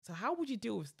So how would you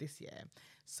deal with this? Yeah.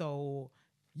 So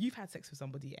you've had sex with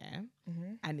somebody,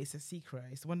 and it's a secret.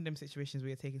 It's one of them situations where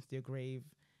you're taken to your grave.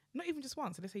 Not even just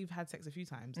once. So let's say you've had sex a few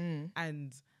times,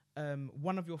 and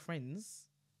one of your friends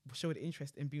showed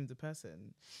interest in being the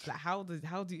person. Like, how do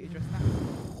you address that?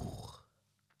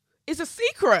 It's a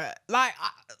secret. Like,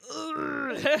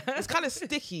 it's kind of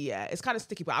sticky, yeah. It's kind of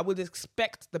sticky, but I would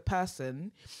expect the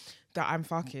person that I'm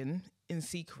fucking in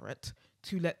secret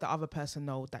to let the other person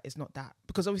know that it's not that.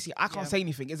 Because obviously I can't say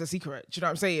anything. It's a secret. Do you know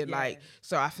what I'm saying? Yeah. Like,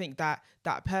 so I think that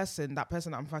person that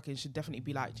I'm fucking should definitely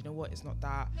be like, do you know what? It's not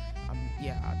that.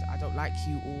 I don't like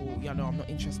you, or, you know, I'm not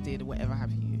interested, or whatever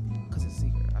have you. Because it's a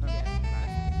secret. I don't know.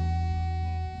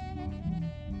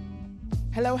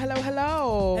 Hello.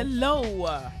 Hello.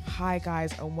 Hi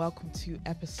guys, and welcome to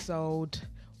episode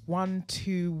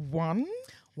 121.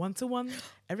 1-to-1.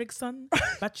 Ericsson.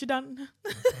 Batch you done.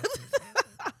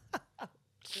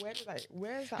 Where's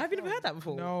that? Have you never heard that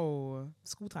before? No.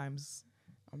 School times.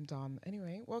 I'm done.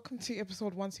 Anyway, welcome to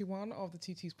episode 121 of the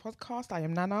Tutus podcast. I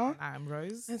am Nana. I'm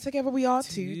Rose. And together we are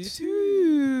Tutus.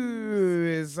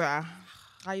 How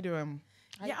you doing?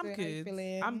 I'm good.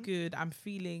 I'm good. I'm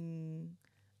feeling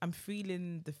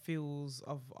the feels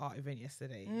of our event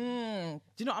yesterday. Do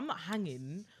you know, I'm not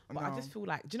hanging, but I just feel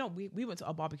like, do you know, we went to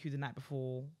our barbecue the night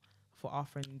before for our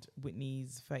friend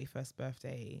Whitney's 31st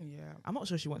birthday. Yeah. I'm not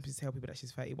sure she wants me to tell people that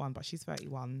she's 31, but she's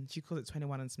 31. She calls it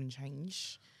 21 and some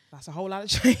change. That's a whole lot of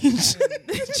change.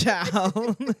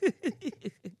 Ciao.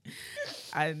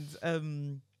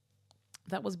 And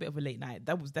that was a bit of a late night.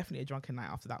 That was definitely a drunken night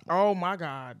after that one. Oh my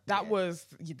God. That was,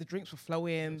 the drinks were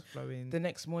flowing. The The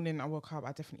next morning I woke up,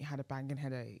 I definitely had a banging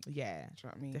headache. Yeah. Do you know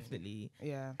what I mean? Definitely.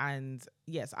 Yeah. And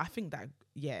yes, I think that,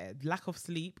 lack of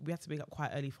sleep. We had to wake up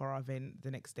quite early for our event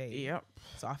the next day. Yep.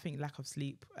 So I think lack of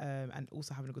sleep and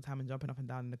also having a good time and jumping up and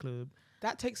down in the club.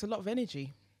 That takes a lot of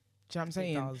energy. Do you know what I'm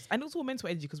saying? It does. And also mental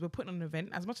energy, because we're putting on an event.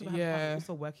 As much as we're having fun, we're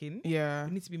also working. Yeah.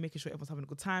 We need to be making sure everyone's having a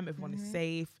good time, everyone is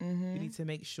safe. We need to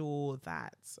make sure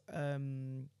that that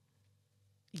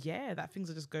things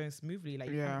are just going smoothly. Like,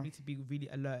 you kind of need to be really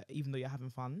alert even though you're having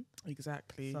fun.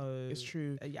 Exactly. So it's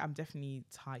true. I'm definitely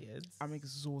tired. I'm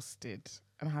exhausted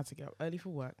and I had to get up early for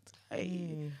work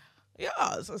today.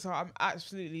 Yeah, so I'm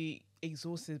absolutely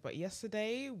exhausted. But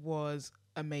yesterday was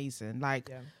amazing. Like,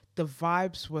 the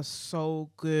vibes were so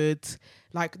good.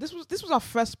 Like, this was our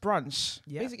first brunch.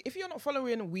 Yeah. Basically, if you're not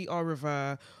following We Are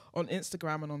River on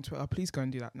Instagram and on Twitter, please go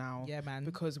and do that now. Yeah, man.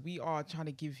 Because we are trying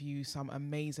to give you some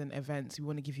amazing events. We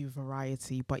want to give you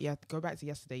variety. But yeah, go back to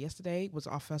yesterday. Yesterday was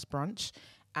our first brunch,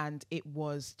 and it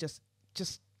was just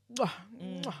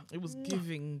it was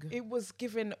giving. It was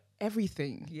giving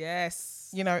everything. Yes.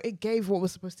 You know, it gave what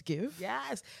was supposed to give.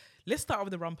 Yes. Let's start with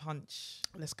the rum punch.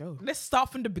 Let's go. Let's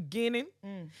start from the beginning.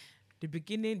 The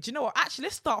beginning. Do you know what? Actually,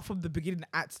 let's start from the beginning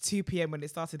at 2 p.m. when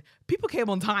it started. People came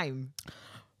on time.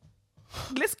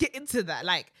 Let's get into that.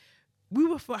 Like, we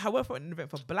were for an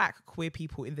event for black queer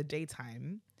people in the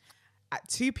daytime. At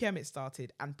 2 p.m. it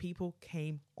started, and people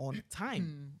came on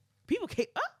time. People came.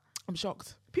 I'm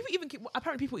shocked.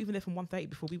 Apparently people even there from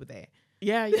 1:30 before we were there.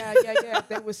 Yeah.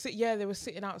 They were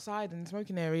sitting outside in the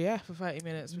smoking area for 30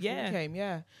 minutes before we came.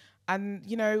 Yeah. And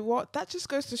you know what? That just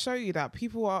goes to show you that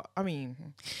people are, I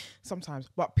mean, sometimes,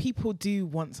 but people do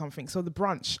want something. So the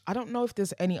brunch, I don't know if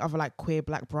there's any other like queer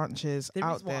black brunches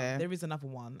out there. There is another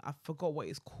one. I forgot what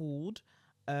it's called.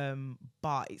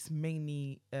 But it's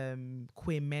mainly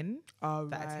queer men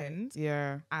that attend.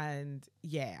 Yeah. And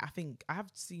I think I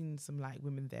have seen some like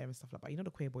women there and stuff like that. You know,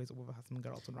 the queer boys always have some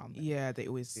girls around them. Yeah, they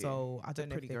always do. So I don't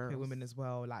know if they're girls. queer women as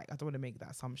well. Like, I don't want to make that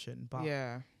assumption, but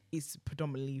yeah, it's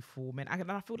predominantly for men.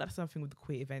 And I feel that's something with the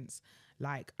queer events.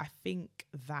 Like, I think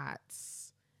that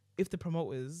if the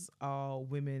promoters are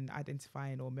women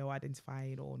identifying or male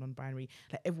identifying or non-binary,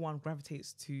 like, everyone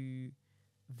gravitates to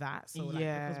that. So like,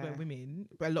 because we're women,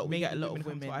 we get a lot of come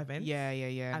women to our events.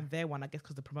 Yeah. And their one, I guess,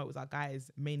 because the promoters are guys,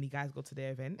 mainly guys go to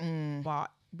their event.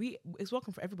 But it's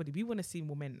welcome for everybody. We want to see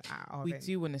more men at our events.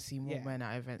 We do want to see more men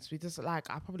at events. We just,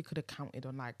 like, I probably could have counted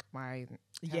on like my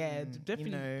 10,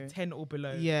 definitely 10 or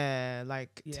below.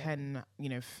 10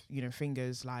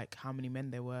 fingers, like how many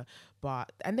men there were.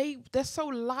 But and they're so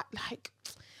like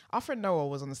our friend Noah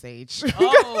was on the stage.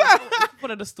 One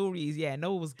of the stories,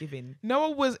 Noah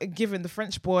was giving the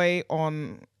French boy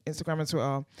on Instagram and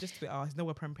Twitter. Just Twitter. He's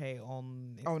Noah Prempeh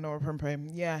on Instagram. Oh, Noah Prempeh.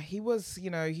 Yeah, he was, he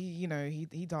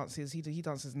dances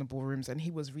in the ballrooms, and he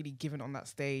was really giving on that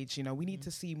stage. You know, we need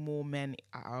to see more men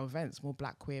at our events, more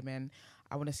black queer men.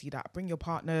 I want to see that. Bring your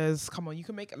partners. Come on, you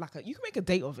can make a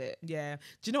date of it. Yeah.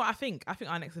 Do you know what I think? I think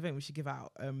our next event we should give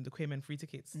out the queer men free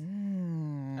tickets.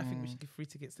 I think we should give free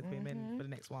tickets to queer men for the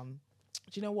next one.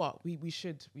 you know what? We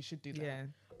should do that. Yeah.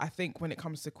 I think when it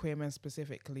comes to queer men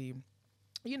specifically,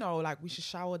 you know, like we should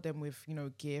shower them with, you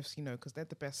know, gifts, you know, because they're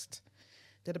the best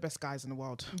guys in the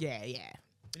world. Yeah.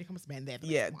 When it comes to men, they're the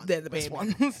best ones. They're the best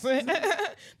ones.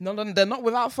 No, they're not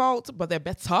without fault, but they're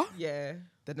better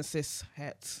than the cis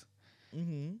het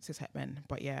men.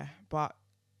 But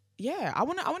I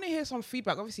want to hear some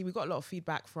feedback. Obviously, we got a lot of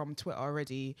feedback from Twitter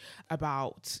already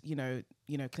about, you know,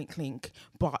 Clink Clink,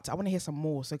 but I want to hear some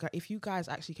more. So if you guys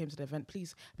actually came to the event,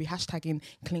 please be hashtagging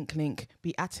Clink Clink,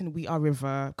 be @in We Are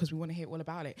River, because we want to hear all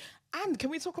about it. And can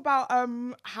we talk about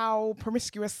how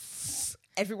promiscuous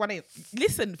everyone is?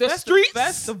 Listen,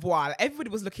 first of all, everybody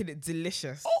was looking at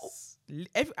delicious. Oh.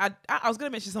 I was going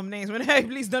to mention some names, but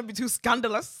please don't be too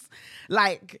scandalous.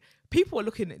 Like, people are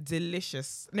looking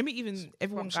delicious.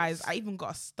 Guys, I even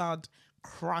got a stud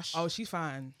crush. Oh, she's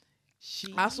fine.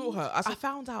 I saw her. I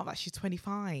found out that she's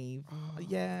 25. Oh.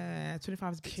 Yeah,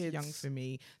 25 is a bit too young for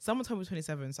me. Someone told me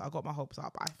 27, so I got my hopes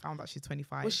up. I found out she's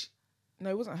 25. No,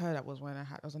 it wasn't her that was wearing a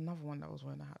hat. There was another one that was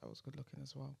wearing a hat that was good looking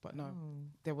as well. But no,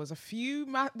 there was a few.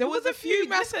 There was a few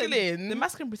masculine. The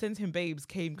masculine presenting babes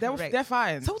came correct. They're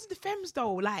fine. So did the femmes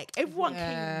though. Like everyone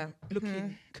came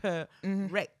looking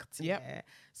correct. Yeah.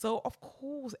 So of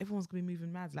course everyone's gonna be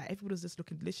moving mad. Like everybody's just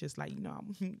looking delicious. Like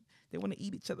they want to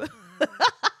eat each other.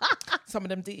 Some of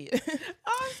them did.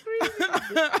 Oh,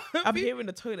 screaming. I'm hearing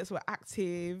the toilets were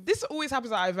active. This always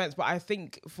happens at our events, but I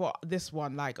think for this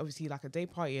one, like obviously like a day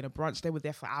party and a brunch, they were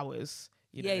there for hours.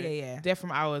 You know? Yeah. There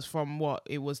from hours from what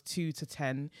it was 2 to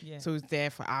 10. Yeah. So it was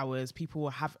there for hours. People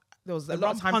have. There was a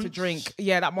lot of time to drink.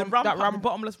 Yeah, the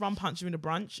bottomless rum punch during the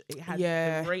brunch. It had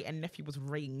the Ray and nephew was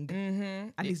ring,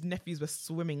 and his nephews were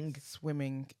swimming.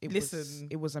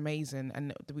 It was amazing,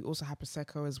 and we also had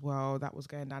prosecco as well. That was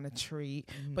going down a treat.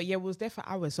 But yeah, it was there for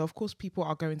hours. So of course, people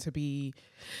are going to be,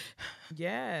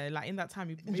 like in that time,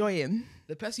 you've enjoying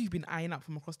the person you've been eyeing up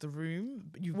from across the room.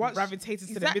 You've gravitated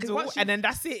to the middle, and then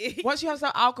that's it. Once you have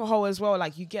that alcohol as well,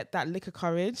 like you get that liquor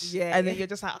courage, and then you're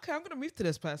just like, okay, I'm gonna move to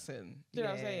this person. You know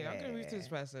what I'm saying? I'm going to move to this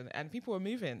person. And people were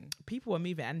moving.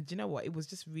 And do you know what? It was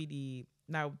just really...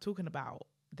 Now, talking about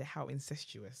how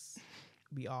incestuous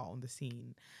we are on the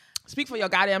scene. Speak for your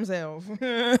goddamn self.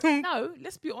 No,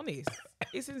 let's be honest.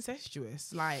 It's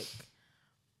incestuous. Like,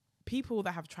 people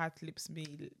that have tried to lips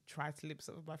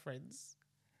up with my friends.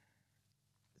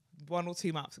 1 or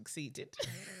 2 might succeeded.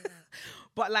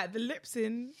 But, like, the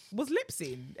lipsing was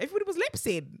lipsing. Everybody was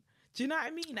lipsing. Do you know what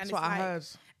I mean? And that's what I heard.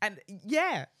 And,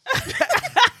 yeah.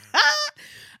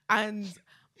 And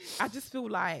I just feel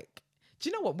like, do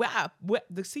you know what?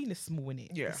 The scene is small,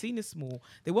 innit? Yeah. The scene is small.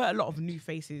 There were a lot of new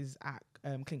faces at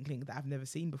Clink Clink that I've never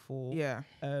seen before. Yeah.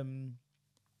 In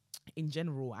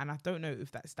general, and I don't know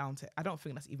if that's down to. I don't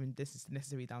think this is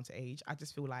necessarily down to age. I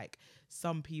just feel like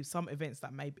some events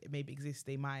that maybe exist,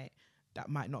 that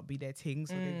might not be their thing.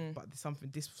 So but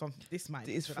this might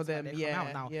is for them.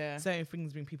 Yeah. Certain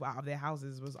things bring people out of their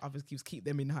houses, was others keep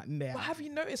them in there. But have you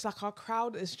noticed like our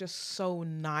crowd is just so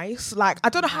nice? Like I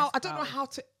don't know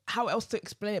how else to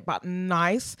explain it, but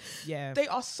nice. Yeah, they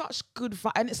are such good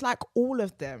vibes, and it's like all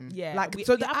of them. Yeah, like we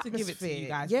have to give it to you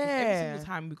guys. Yeah, every single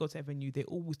time we go to Avenue, they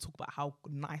always talk about how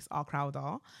nice our crowd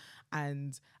are.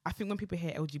 And I think when people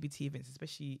hear LGBT events,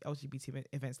 especially LGBT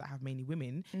events that have mainly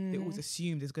women, they always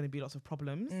assume there's going to be lots of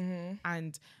problems.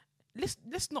 And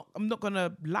let's not. I'm not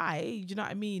gonna lie. Do you know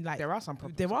what I mean? Like there are some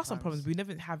problems. We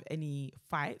never have any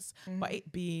fights, but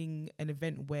it being an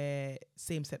event where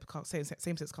same-sex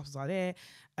couples are there,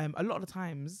 a lot of the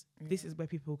times this is where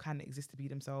people can exist to be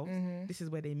themselves. This is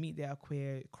where they meet their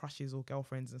queer crushes or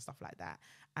girlfriends and stuff like that.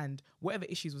 And whatever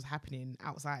issues was happening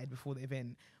outside before the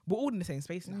event, we're all in the same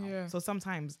space now. Yeah. So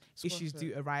sometimes issues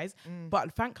do arise,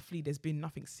 but thankfully there's been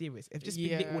nothing serious. It's just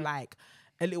been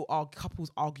little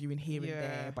couples arguing here and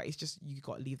there, but it's just you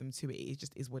got to leave them to it. It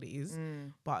just is what it is.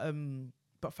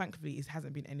 But thankfully it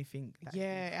hasn't been anything.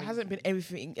 It hasn't been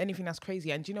anything that's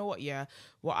crazy. And do you know what? Yeah,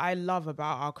 what I love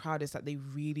about our crowd is that they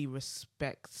really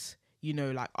respect, you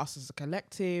know, like us as a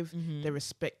collective. They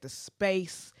respect the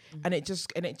space, and it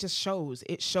just shows.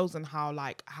 It shows on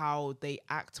how they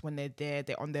act when they're there.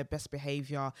 They're on their best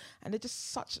behavior, and they're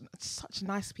just such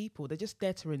nice people. They're just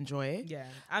there to enjoy it. Yeah,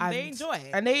 and they enjoy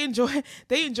it. And they enjoy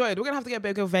it. We're gonna have to get a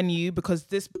bigger venue because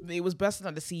it was bursting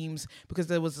at the seams because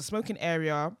there was a smoking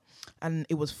area, and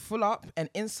it was full up, and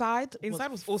inside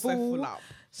was also full up.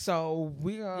 So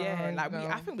we are,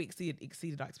 I think we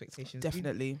exceeded our expectations.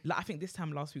 Definitely. I think this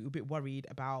time last week we were a bit worried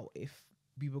about if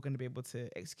we were going to be able to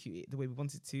execute it the way we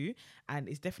wanted to, and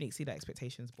it's definitely exceeded our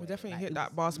expectations. We definitely hit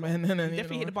that Bassman, and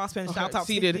definitely hit the Bassman. Shout out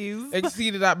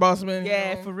exceeded that Bassman.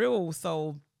 Yeah, for real.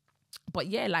 So But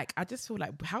yeah, like I just feel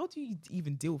like, how do you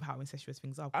even deal with how incestuous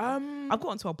things are? I've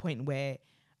gotten to a point where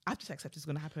I just accept it's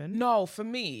going to happen. No, for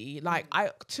me, like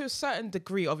to a certain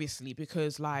degree, obviously,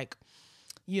 because like,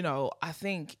 you know, I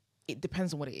think it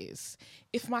depends on what it is.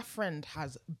 If my friend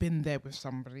has been there with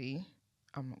somebody,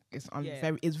 it's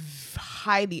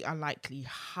highly unlikely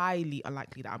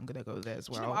that I'm gonna go there as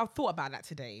well. Do you know what? I've thought about that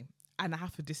today, and I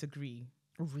have to disagree.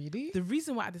 Really? The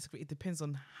reason why I disagree, it depends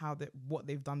on what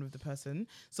they've done with the person.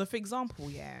 So, for example,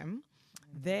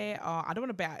 there are, I don't want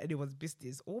to bet out anyone's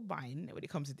business or mine when it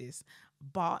comes to this,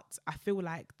 but I feel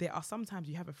like there are sometimes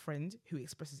you have a friend who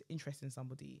expresses interest in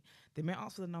somebody. They may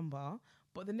ask for the number,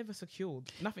 but they're never secured.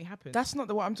 Nothing happens. That's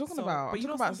not what I'm talking about. I'm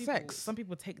talking about sex. Some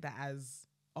people take that as,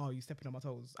 oh, you stepping on my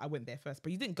toes. I went there first,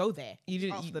 but you didn't go there. You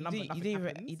didn't ask the number.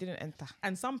 You didn't enter.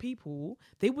 And some people,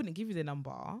 they wouldn't give you their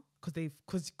number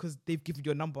because they've given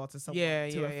your number to someone,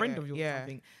 to a friend of yours or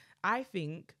something. I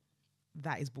think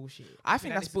that is bullshit. I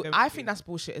think that's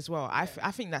bullshit as well. I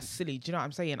think that's silly. Do you know what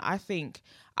I'm saying? I think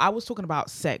I was talking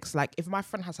about sex. Like if my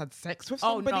friend has had sex with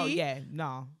somebody,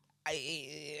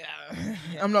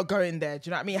 I'm not going there. Do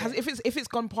you know what I mean? If it's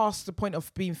gone past the point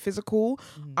of being physical,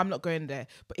 I'm not going there.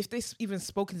 But if they even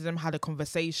spoken to them, had a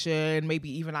conversation,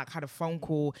 maybe even like had a phone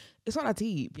call, it's not that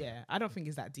deep. Yeah, I don't think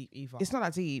it's that deep either. It's not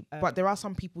that deep. But there are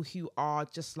some people who are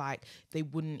just like, they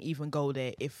wouldn't even go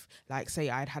there if, like, say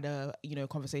I'd had a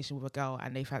conversation with a girl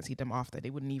and they fancied them after.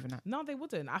 They wouldn't even. No, they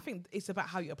wouldn't. I think it's about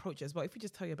how you approach it as well. If you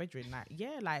just tell your bedroom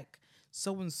like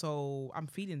so and so, I'm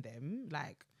feeling them,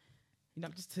 like.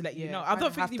 Just to let you know. I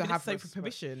don't think even necessary for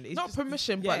permission. It's not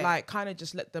permission, but like kind of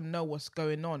just let them know what's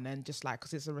going on and just like,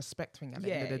 because it's a respect thing at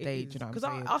the end of the day. Do you know what I'm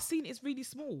saying? Because our scene is really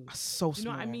small. So small. Do you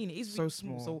know what I mean? It is really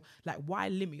small. So like, why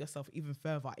limit yourself even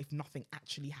further if nothing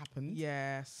actually happens?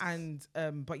 Yes. And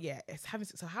but yeah, it's having.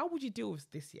 So how would you deal with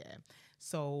this? Yeah.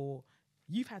 So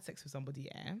you've had sex with somebody,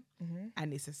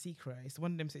 and it's a secret. It's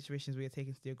one of them situations where you're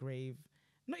taken to your grave.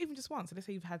 Not even just once. So let's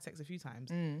say you've had sex a few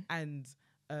times, and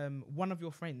one of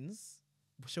your friends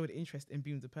showed interest in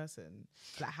being with the person.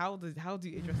 Like, how do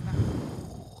you address that?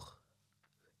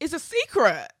 It's a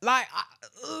secret. Like,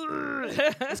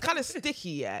 it's kind of sticky.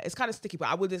 Yeah, it's kind of sticky. But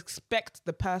I would expect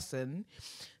the person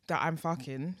that I'm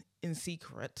fucking in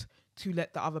secret to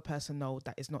let the other person know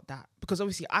that it's not that, because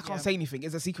obviously I can't say anything.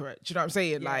 It's a secret. Do you know what I'm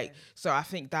saying? Yeah. Like, so I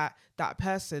think that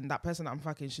person that I'm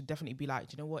fucking should definitely be like,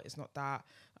 do you know what? It's not that.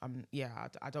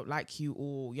 I don't like you,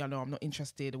 or I'm not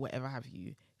interested, or whatever have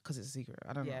you. Because it's a secret.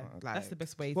 I don't know. Like, that's the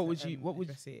best way. How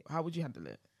would you handle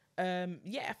it?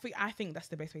 I think that's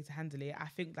the best way to handle it. I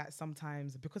think that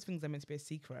sometimes, because things are meant to be a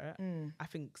secret, I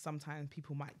think sometimes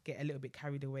people might get a little bit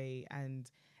carried away and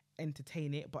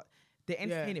entertain it, but they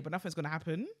entertain it, but nothing's going to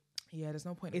happen. Yeah, there's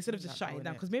no point. Instead of just shutting it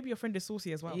down, because maybe your friend is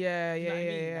saucy as well. Yeah.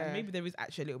 And maybe there is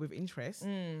actually a little bit of interest,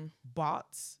 but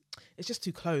it's just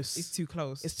too close. It's too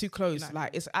close. You know,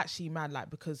 like, it's actually mad. Like,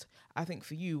 because I think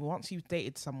for you, once you've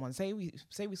dated someone, say we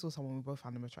saw someone, we both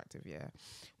found them attractive. Yeah,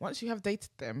 once you have dated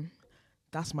them,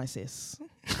 that's my sis.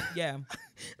 Yeah,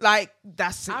 like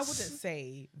that's. I wouldn't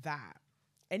say that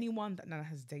anyone that Nana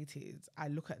has dated, I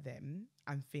look at them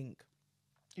and think,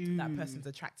 that person's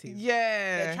attractive.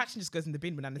 Yeah, the attraction just goes in the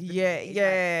bin when Nana's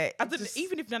been.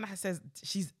 Even if Nana says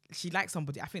she likes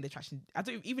somebody, I think the attraction.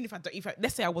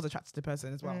 Let's say I was attracted to the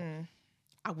person as well,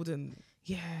 I wouldn't.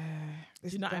 Yeah, do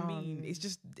you know what I mean? It's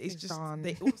just done.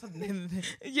 They all of a sudden,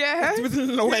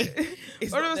 no way.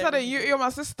 All of a sudden, you're my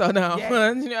sister now.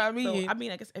 Yeah. You know what I mean? So, I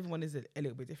mean, I guess everyone is a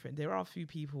little bit different. There are a few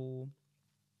people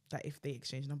that if they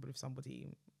exchange number with somebody,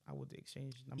 I would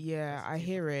exchange numbers. Yeah, I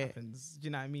hear it. Happens. Do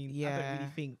you know what I mean? Yeah. I don't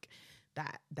really think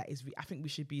that is. I think we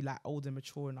should be like old and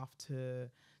mature enough to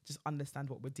just understand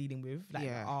what we're dealing with. Like,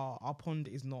 our pond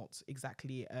is not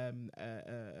exactly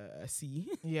a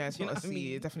sea. Yeah, it's not a sea. I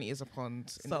mean? It definitely is a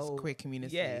pond in this queer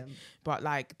community. Yeah, but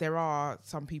like there are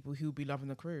some people who be loving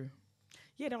the crew.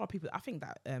 Yeah, there are people. I think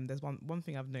that there's one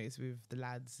thing I've noticed with the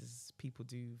lads is people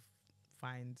do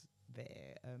find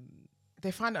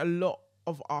they find a lot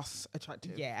of us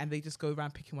attractive. Yeah, and they just go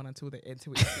around picking one until it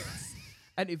sticks.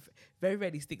 And it very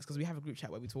rarely sticks because we have a group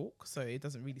chat where we talk, so it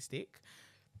doesn't really stick.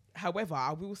 However,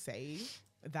 I will say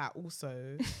that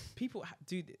also people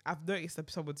do. I've noticed that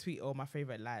someone tweet, "Oh, my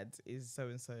favorite lad is so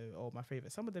and so," or "My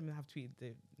favorite." Some of them have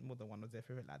tweeted more than one of their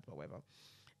favorite lads, but whatever.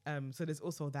 So there's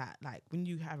also that, like, when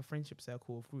you have a friendship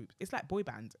circle of groups, it's like boy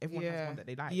band. Everyone has one that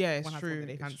they like. Yeah, it's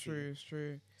true. It's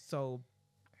true. So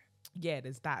yeah,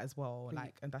 there's that as well.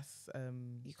 Like, and that's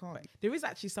you can't. There is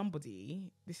actually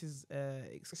somebody. This is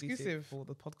exclusive for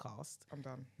the podcast. I'm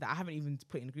done. That I haven't even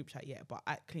put in the group chat yet. But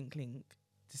at Clink,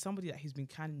 there's somebody that who's been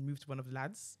kind of moved to one of the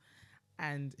lads,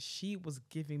 and she was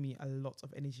giving me a lot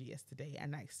of energy yesterday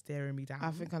and like staring me down.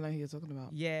 I think I know who you're talking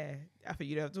about. Yeah, I think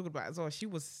you know what I'm talking about as well. She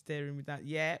was staring me down.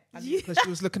 Yeah, because she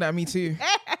was looking at me too.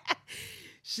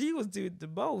 She was doing the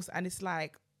most, and it's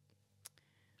like,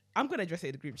 I'm gonna address it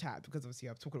in the group chat because obviously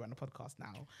I'm talking about the podcast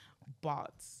now,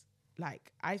 but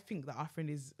like I think that our friend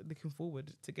is looking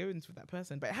forward to going with that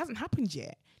person, but it hasn't happened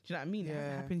yet. Do you know what I mean? It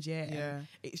hasn't happened yet. Yeah, and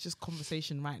it's just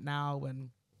conversation right now,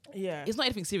 and yeah, it's not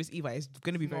anything serious either. It's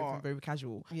gonna be very, very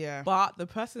casual. Yeah, but the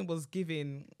person was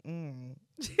giving,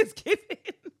 she's giving.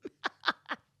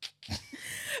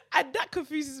 And that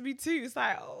confuses me too. It's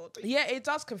like, yeah, it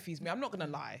does confuse me. I'm not gonna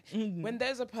lie. When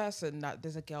there's a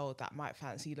girl that might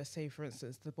fancy, let's say for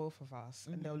instance, the both of us,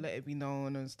 and they'll let it be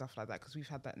known and stuff like that because we've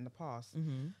had that in the past.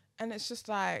 And it's just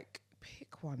like,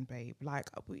 pick one, babe. Like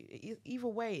either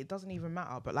way, it doesn't even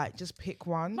matter. But like, just pick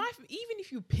one. Even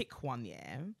if you pick one,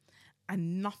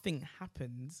 and nothing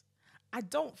happens, I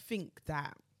don't think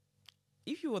that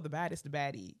if you were the baddest, the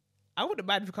baddie, I wouldn't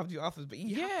mind if you come to your office, but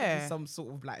you have to be some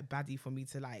sort of like baddie for me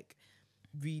to like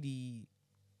really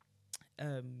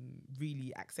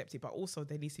accept it. But also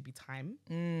there needs to be time.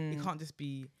 It can't just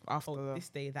be after this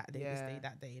day, that day, this day,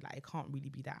 that day. Like it can't really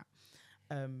be that.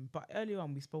 But earlier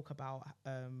on we spoke about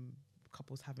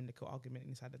couples having a little argument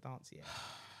inside the dance. Yeah,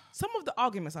 some of the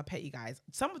arguments are petty, guys.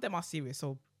 Some of them are serious.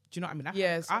 So do you know what I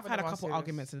mean? I've had a couple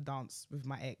arguments in the dance with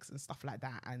my ex and stuff like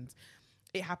that, and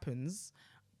it happens.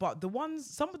 But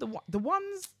some of the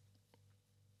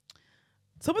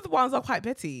ones are quite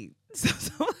petty.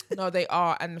 No, they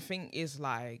are. And the thing is,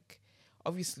 like,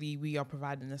 obviously we are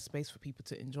providing a space for people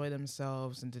to enjoy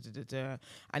themselves and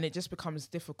and it just becomes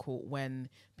difficult when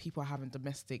people are having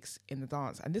domestics in the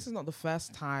dance. And this is not the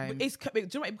first time. But do you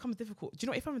know what it becomes difficult? Do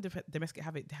you know if I'm a domestic,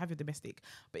 have your domestic,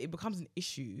 but it becomes an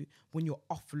issue when you're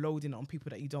offloading on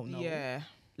people that you don't know. Yeah.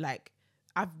 Like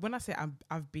when I say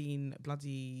I've been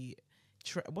bloody.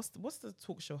 What's the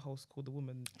talk show host called? The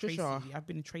woman Trisha. Tracy. I've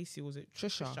been Tracy. Was it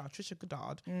Trisha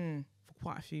Goddard for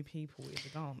quite a few people in the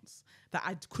dance that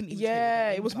I couldn't even.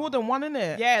 Yeah, it was more than one,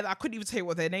 innit? Yeah, I couldn't even tell you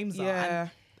what their names are. Yeah. And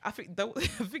I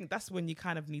think that's when you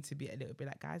kind of need to be a little bit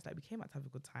like, guys, like we came out to have a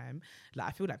good time. Like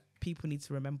I feel like people need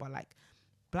to remember like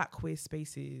black queer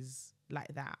spaces like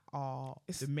that are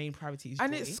the main priorities,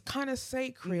 and it's kind of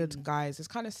sacred, guys. It's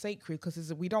kind of sacred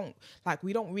because we don't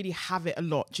really have it a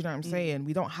lot. Do you know what I'm saying?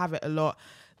 We don't have it a lot.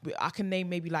 I can name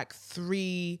maybe like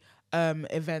 3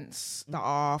 events that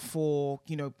are for,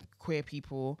 you know, queer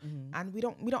people, and we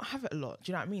don't have it a lot.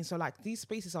 Do you know what I mean? So like these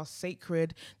spaces are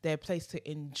sacred. They're a place to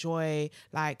enjoy.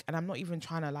 Like, and I'm not even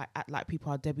trying to like act like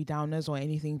people are Debbie Downers or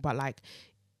anything, but like,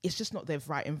 it's just not the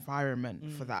right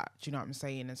environment for that. Do you know what I'm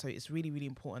saying? And so it's really, really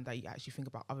important that you actually think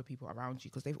about other people around you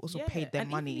because they've also paid their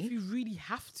money. Even if you really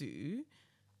have to,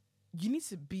 you need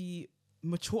to be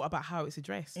mature about how it's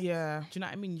addressed. Yeah. Do you know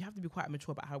what I mean? You have to be quite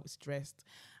mature about how it's addressed.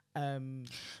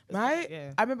 Right?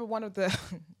 Yeah. I remember one of the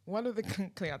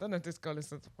I don't know if this girl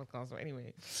listens to the podcast, but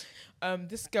anyway,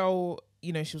 this girl,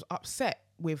 you know, she was upset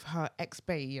with her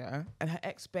ex-bae, yeah, and her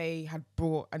ex-bae had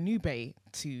brought a new bae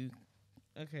to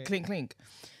Clink Clink.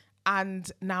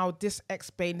 And now this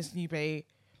ex-bae and this new bae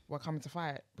were coming to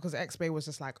fight because the ex-bae was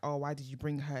just like, oh, why did you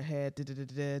bring her here? This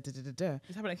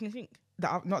happened at Clink Clink?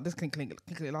 Not this Clink Clink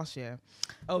last year.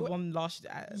 Oh, one last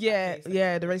year.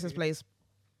 Yeah, the racist place.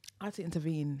 I had to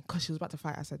intervene because she was about to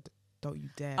fight. I said, don't you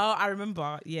dare. Oh, I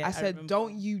remember. Yeah, I said,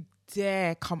 don't you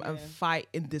dare come and fight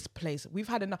in this place. We've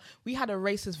had enough. We had a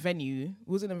racist venue.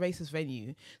 We was in a racist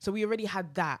venue. So we already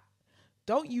had that.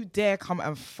 Don't you dare come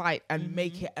and fight and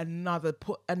make it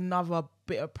put another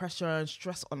bit of pressure and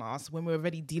stress on us when we're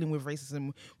already dealing with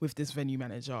racism with this venue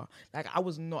manager. Like, I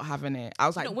was not having it. I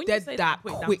was like, dead that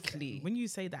quickly. When you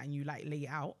say that and you like lay it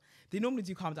out, they normally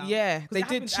do calm down. Yeah, they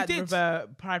did. She did. Pride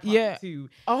Park too.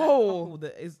 Oh,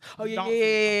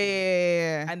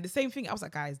 yeah. And the same thing. I was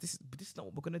like, guys, this is not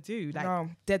what we're gonna do. Like, no,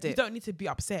 dead it. You don't need to be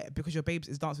upset because your babes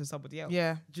is dancing with somebody else.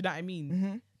 Yeah. Do you know what I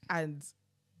mean? And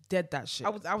dead that shit. I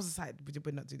was just like,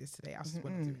 we're not doing this today. I was just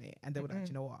we're not doing it. And they were like,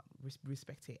 you know what?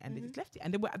 Respect it. And they just left it.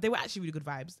 And they were actually really good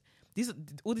vibes.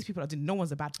 All these people are doing. No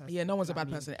one's a bad person. Yeah, no one's a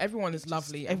bad person. Everyone is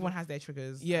lovely. Everyone has their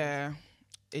triggers. Yeah.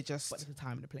 It just. But there's a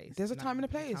time and a place. There's a time and a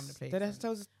place.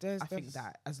 I think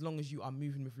that as long as you are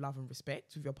moving with love and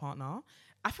respect with your partner,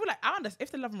 I feel like I understand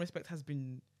if the love and respect has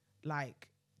been like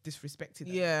disrespected.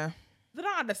 Yeah. Then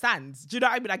I understand. Do you know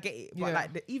what I mean? I get it. But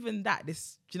like even that, do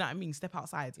you know what I mean? Step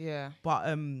outside. Yeah. But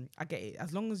I get it.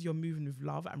 As long as you're moving with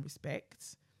love and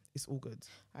respect, it's all good.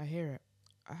 I hear it.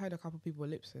 I heard a couple of people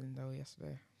lip-syncing though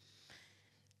yesterday.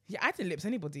 Yeah, I didn't lips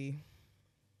anybody.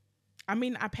 I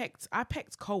mean, I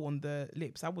pecked Cole on the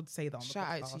lips. I would say that on the Shout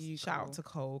out podcast. to you, Shout Cole. out to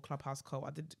Cole, Clubhouse Cole.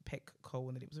 I did peck Cole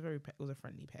on the lips. It was a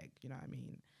friendly peck. You know what I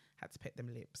mean? Had to peck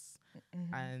them lips,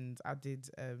 and I did.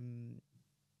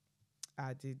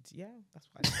 Yeah, that's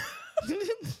what I did.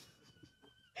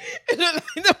 It looked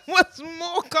like there was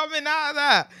more coming out of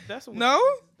that. That's what No?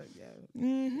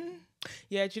 Yeah.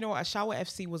 Yeah, do you know what? A Shower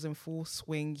FC was in full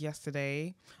swing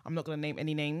yesterday. I'm not going to name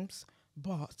any names,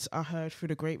 but I heard through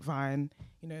the grapevine,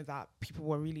 you know, that people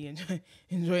were really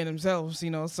enjoying themselves,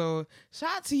 you know. So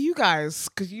shout out to you guys,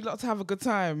 because you lot to have a good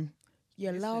time.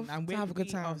 Yeah, Listen, love and to have a good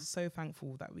time. I'm so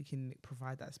thankful that we can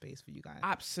provide that space for you guys.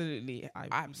 Absolutely. I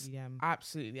really am.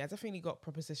 Absolutely. I definitely got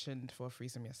propositioned for a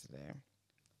threesome yesterday.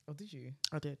 Oh, did you?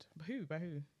 I did. By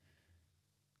who?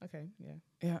 Okay, yeah.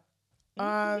 Yeah.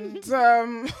 And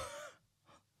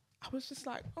I was just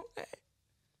like, okay.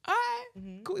 All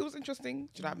right. Cool. It was interesting.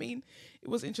 Do you know what I mean? It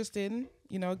was interesting.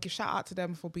 You know, give shout out to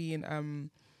them for being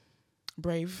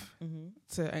brave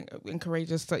and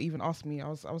courageous to even ask me. I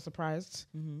was surprised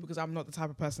because I'm not the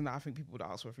type of person that I think people would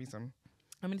ask for a threesome.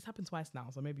 I mean, it's happened twice now,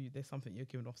 so maybe there's something you're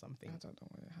giving off something. I don't know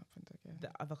when it happened again.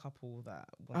 The other couple that.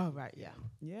 Oh right,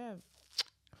 yeah.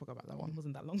 I forgot about that one. It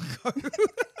wasn't that long ago.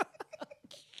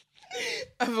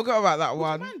 I forgot about that Would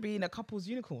one. you mind being a couple's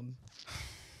unicorn?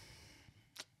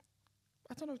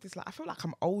 I don't know if this I feel like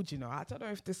I'm old, you know. I don't know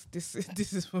if this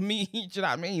is for me. Do you know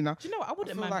what I mean? Do you know what? I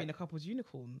wouldn't feel mind like- being a couple's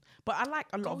unicorn, but I like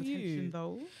a lot of you? attention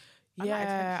though. I like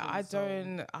Yeah,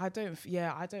 attention,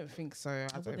 I don't think so. I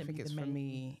don't wouldn't think be it's the for main-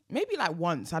 me. Maybe like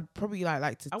once. I'd probably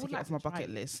like to I tick would it like off my to try bucket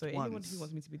it. list So anyone once. who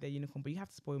wants me to be their unicorn, but you have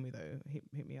to spoil me though.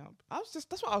 Hit me up.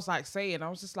 That's what I was like saying. I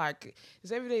was just like,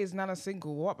 "Is every day is Nana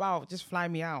single? What about just fly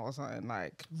me out or something?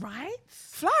 Like, Right?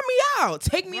 fly me out,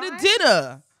 take me to Right?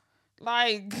 dinner,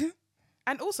 like."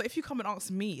 And also, if you come and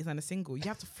ask me, is Nana single? You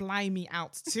have to fly me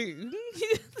out too.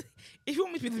 If you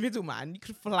want me to be the middleman, you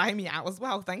could fly me out as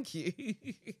well. Thank you.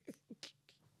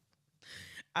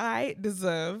 I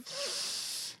deserve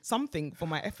something for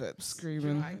my efforts. Screaming. Do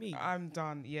you know what I mean? I'm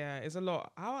done. Yeah, it's a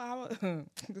lot. How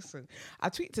listen, I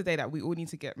tweeted today that we all need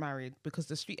to get married because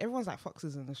the street, everyone's like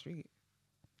foxes in the street.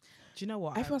 Do you know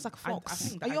what? Everyone's like a fox.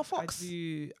 think Are you a fox?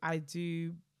 I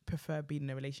do prefer being in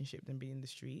a relationship than being in the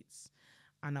streets.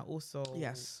 And I also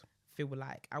feel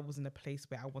like I was in a place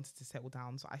where I wanted to settle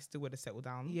down. So I still want to settle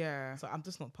down. Yeah. So I'm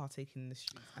just not partaking in the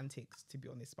street antics, to be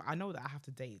honest. But I know that I have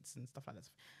to date and stuff like that.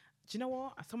 Do you know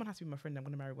what? Someone has to be my friend. I'm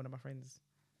going to marry one of my friends.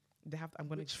 I'm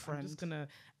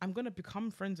gonna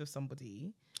become friends with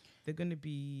somebody. They're gonna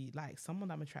be like someone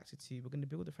I'm attracted to. We're gonna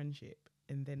build a friendship,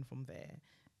 and then from there,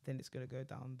 then it's gonna go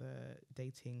down the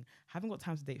dating. Haven't got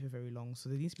time to date for very long, so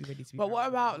they need to be ready to be. But what married.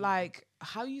 about like,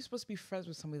 how are you supposed to be friends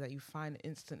with somebody that you find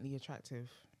instantly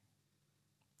attractive?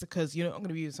 Because you're not going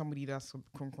to be with somebody that's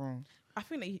wrong. I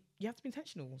think that you have to be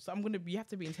intentional. So you have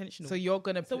to be intentional. So you're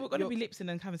gonna. So we're gonna be lipsing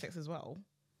and having sex as well.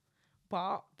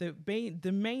 But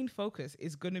the main focus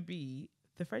is gonna be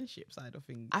the friendship side of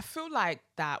things. I feel like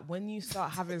that when you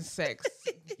start having sex,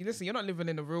 you listen, you're not living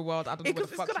in the real world. I don't know what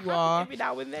the fuck you are. Every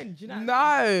now and then, do you know?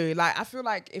 No, like I feel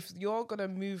like if you're gonna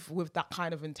move with that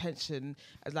kind of intention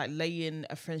as like laying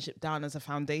a friendship down as a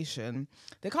foundation,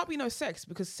 there can't be no sex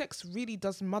because sex really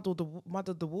does muddle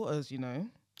the waters, you know.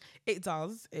 It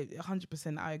does.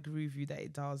 100%. I agree with you that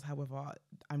it does. However,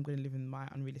 I'm going to live in my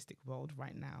unrealistic world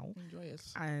right now. Enjoy it.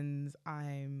 And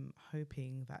I'm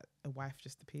hoping that a wife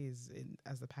just appears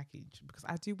as a package because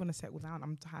I do want to settle down.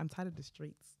 I'm tired of the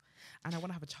streets. And I want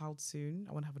to have a child soon.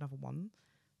 I want to have another one.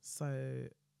 So,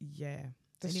 yeah.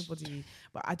 Anybody.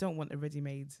 But I don't want a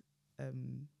ready-made...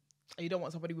 You don't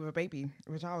want somebody with a baby,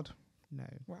 with a child? No.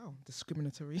 Wow,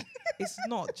 discriminatory. It's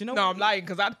not. Do you know? No, I'm lying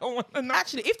because I don't want to know.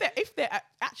 Actually,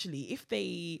 if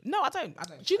they no, I don't.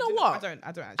 Do you know what?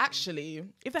 I don't Actually,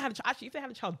 if they had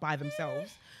a child by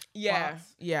themselves, yeah.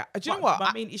 Do you know but what?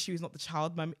 My main issue is not the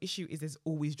child. My issue is there's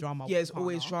always drama. Yeah, with it's the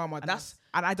always partner, drama.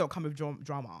 and I don't come with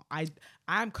drama.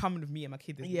 I'm coming with me and my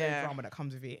kid. There's no drama that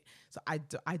comes with it. So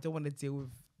I don't want to deal with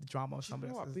the drama of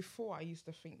somebody else. Before I used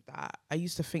to think that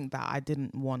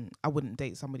I wouldn't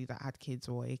date somebody that had kids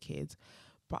or a kid.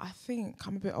 But I think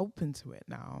I'm a bit open to it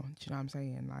now. Do you know what I'm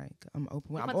saying? Like, I'm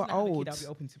open. We're old. I'll be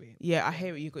open to it. Yeah, I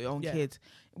hear it. You got your own kid.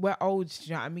 We're old. Do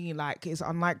you know what I mean? Like, it's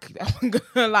unlikely that I'm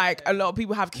gonna, like, a lot of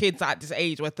people have kids at this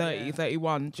age. We're 30,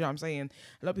 31. Do you know what I'm saying?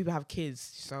 A lot of people have kids.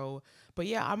 So, but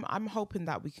yeah, I'm hoping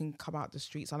that we can come out the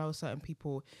streets. I know certain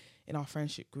people in our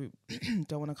friendship group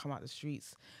don't want to come out the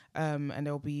streets, and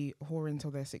they'll be whoring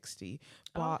until they're 60.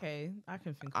 But okay, I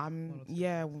can think. I'm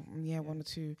one or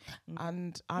two,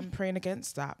 and I'm praying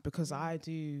against that because I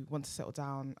do want to settle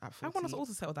down at 40. I want us all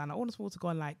to settle down. I want us all to go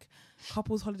on like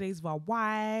couples holidays with our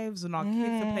wives and our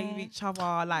kids to play with each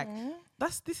other. Like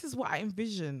this is what I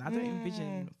envision. I don't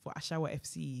envision for Ashawa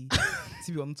FC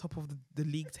to be on top of the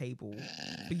league table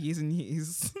for years and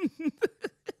years.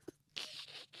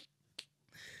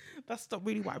 That's not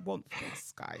really what I want for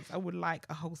us, guys. I would like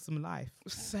a wholesome life.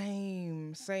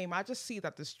 Same. I just see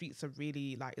that the streets are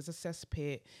really like, it's a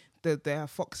cesspit. There are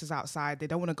foxes outside. They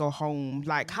don't want to go home.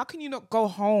 Like, how can you not go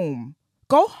home?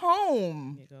 Go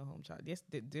home. Yeah, go home, child. Yes,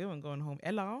 they weren't going home.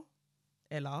 Ella,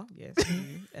 yes,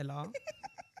 Ella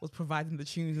was providing the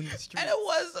tunes in the street. And it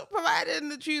was providing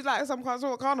the tunes like some kind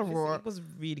of carnival. It was a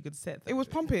really good set. It was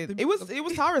pumping. It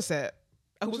was Tara set.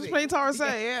 I was just playing Tara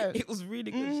set, yeah. It was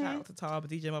really good. Shout out to Tara,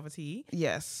 DJ Mother T.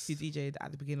 Yes. She DJ'd at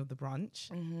the beginning of the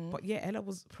brunch. But yeah, Ella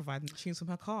was providing the tunes from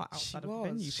her car outside of the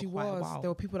venue for quite a while.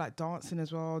 There were people like dancing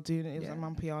as well, doing it. It was a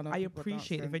man piano. I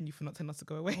appreciate the venue for not telling us to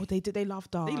go away. Oh, they did. They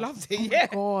loved us. They loved it, oh my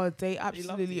God, they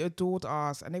absolutely adored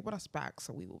us. And they want us back,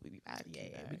 so we will be back. Yeah,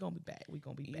 we're going to be back. We're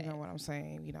going to be back. You know what I'm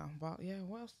saying, you know. But yeah,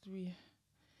 what else did we...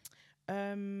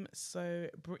 So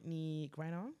Brittany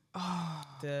Griner,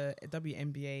 the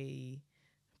WNBA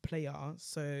player.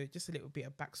 So just a little bit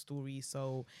of backstory.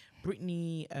 So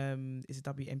Brittany is a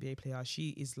WNBA player. She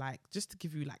is like, just to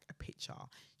give you like a picture,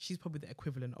 she's probably the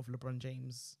equivalent of LeBron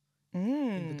James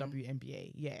in the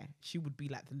WNBA. Yeah, she would be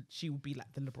like the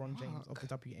LeBron James of the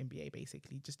WNBA,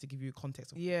 basically, just to give you a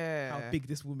context of how big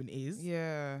this woman is.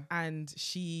 Yeah. And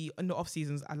she, in the off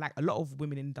seasons, like a lot of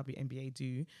women in WNBA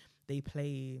do, they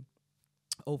play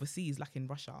overseas, like in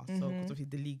Russia. So because obviously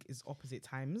the league is opposite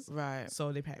times, right?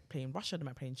 So they play in Russia, they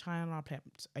might play in China, play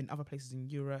in other places in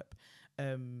Europe.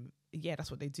 Yeah, that's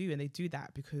what they do, and they do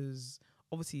that because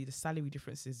obviously the salary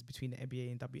differences between the NBA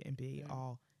and WNBA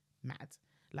are mad.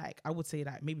 Like I would say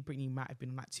that maybe Brittany might have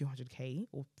been on like 200k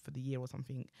or for the year or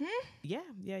something. Yeah.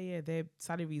 Their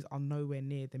salaries are nowhere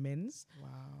near the men's. Wow.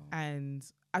 And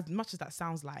as much as that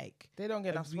sounds like they don't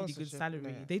get a really good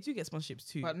salary, they do get sponsorships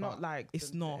too, but not like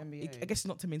it's not. I guess it's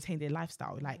not to maintain their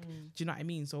lifestyle. Like, do you know what I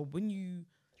mean? So when you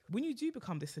do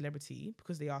become this celebrity,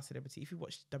 because they are celebrity. If you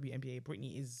watch WNBA,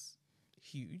 Brittany is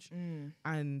huge,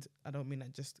 and I don't mean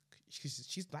that just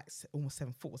she's like almost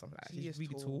 7 foot or something like that. She's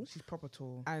really tall. She's proper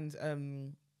tall,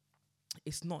 and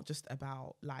it's not just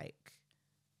about like.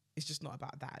 It's just not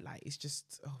about that. Like, it's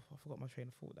just, I forgot my train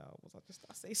of thought now.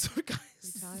 I say sorry, guys?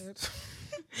 We tired.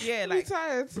 Yeah, like,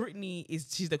 tired. Brittany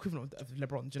she's the equivalent of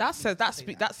LeBron.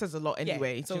 That says a lot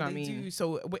anyway. Yeah, so do you know what I mean?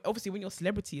 So obviously when you're a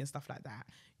celebrity and stuff like that,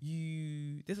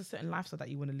 there's a certain lifestyle that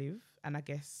you want to live. And I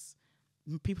guess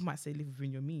people might say live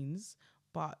within your means,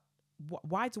 but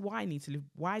why do I need to live?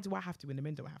 Why do I have to when the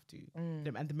men don't have to?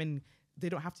 And the men, they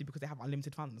don't have to because they have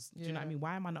unlimited funds. Do you know what I mean?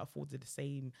 Why am I not afforded the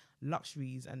same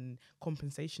luxuries and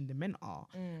compensation the men are?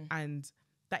 And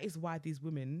that is why these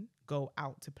women go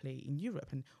out to play in Europe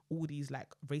and all these like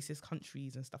racist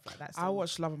countries and stuff like that. So, I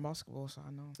watch Love and Basketball, so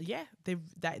I know. Yeah,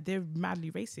 they're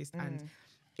madly racist and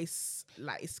it's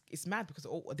like it's mad because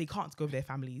they can't go with their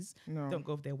families. No. They don't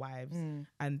go with their wives,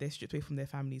 and they're stripped away from their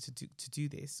families to do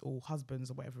this, or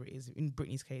husbands or whatever it is. In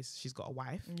Brittany's case, she's got a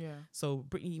wife. Yeah. So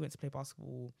Brittany went to play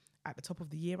basketball at the top of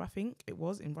the year, I think it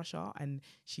was, in Russia, and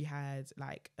she had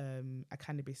like a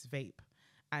cannabis vape,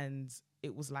 and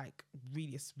it was like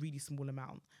really small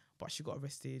amount, but she got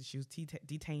arrested. She was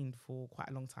detained for quite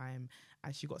a long time,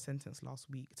 and she got sentenced last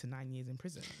week to 9 years in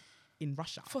prison in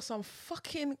Russia for some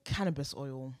fucking cannabis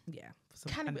oil. Yeah, for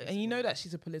some cannabis, and you know that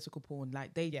she's a political pawn.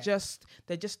 Like they're just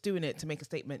doing it to make a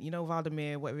statement. You know,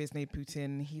 Vladimir, whatever his name,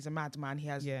 Putin. He's a madman. He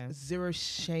has zero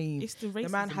shame. It's the racism. The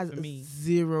man has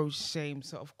zero shame.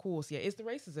 So of course, it's the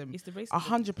racism. It's the racism.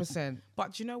 100%.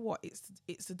 But do you know what?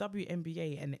 It's the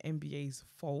WNBA and the NBA's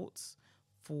fault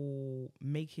for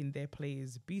making their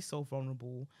players be so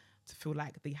vulnerable to feel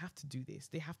like they have to do this.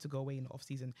 They have to go away in the off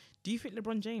season. Do you think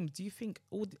LeBron James, do you think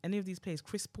any of these players,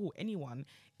 Chris Paul, anyone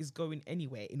is going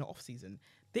anywhere in the off season?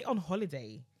 They're on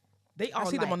holiday. I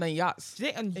see them on their yachts.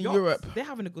 They're in Europe. They're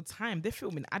having a good time. They're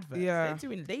filming adverts. Yeah.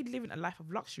 They living a life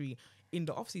of luxury in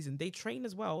the off season. They train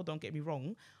as well, don't get me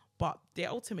wrong, but they're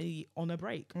ultimately on a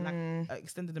break, like an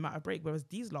extended amount of break. Whereas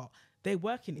these lot, they're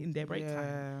working in their break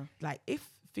time. Like if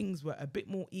things were a bit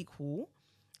more equal.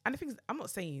 And the thing is, I'm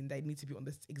not saying they need to be on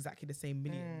exactly the same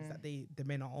millions that the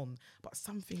men are on, but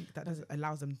something that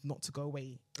allows them not to go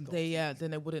away. Then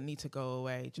they wouldn't need to go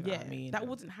away. Do you know what I mean? That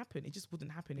wouldn't happen. It just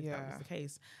wouldn't happen if that was the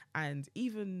case. And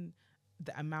even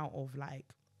the amount of like,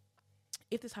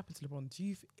 if this happened to LeBron,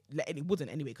 it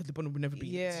wouldn't anyway, because LeBron would never be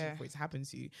Yeah. for it to happen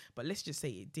to you. But let's just say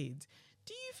it did.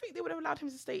 Do you think they would have allowed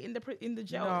him to stay in the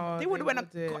jail? No, They would have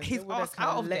went and got his ass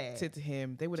out of there.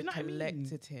 They would Do you have know what I mean?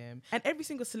 collected him. And every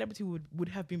single celebrity would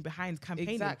have been behind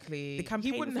campaigning. Exactly. The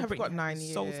campaign he wouldn't for have Britney got 9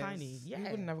 years. so tiny. Yeah. He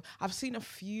wouldn't have. I've seen a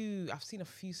few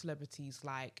celebrities,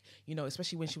 like, you know,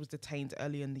 especially when she was detained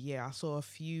earlier in the year. I saw a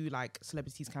few like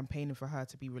celebrities campaigning for her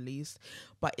to be released,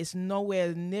 but it's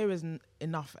nowhere near as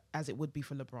enough as it would be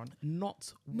for LeBron.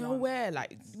 Not Nowhere.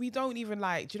 Like, we don't even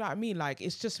like, do you know what I mean? Like,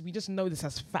 it's just, we just know this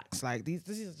as facts. Like, this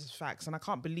is just facts. And I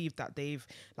can't believe that they've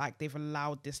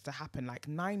allowed this to happen. Like,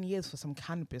 9 years for some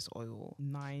cannabis oil.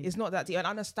 9. It's not that deep. And I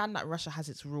understand that Russia has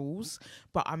its rules,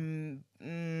 but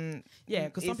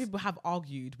because some people have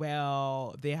argued,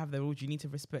 well, they have their rules, you need to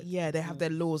respect. Yeah, they have their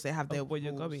laws, they have their where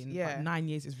you're rules. going. Yeah, But 9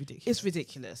 years is ridiculous. it's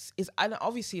ridiculous. And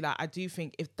obviously, like, I do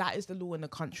think if that is the law in the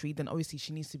country, then obviously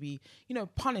she needs to be, you know,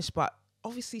 punished. But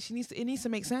obviously, it needs to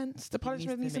make sense. The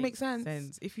punishment needs to make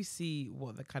sense. If you see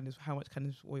how much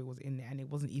cannabis oil was in there, and it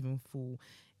wasn't even full,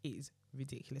 it is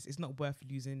ridiculous. It's not worth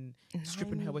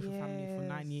stripping her away from family for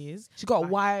 9 years. She got a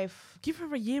wife. Give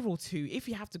her a year or two. If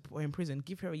you have to put her in prison,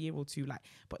 give her a year or two. Like,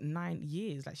 but 9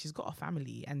 years, like, she's got a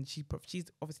family, and she's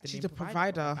obviously She's the a main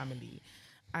provider. of her family,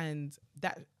 and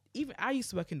that even I used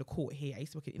to work in the court here. I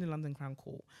used to work in the London Crown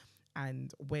Court,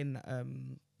 and when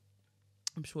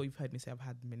I'm sure you've heard me say I've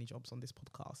had many jobs on this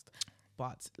podcast,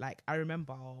 but like I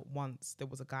remember once there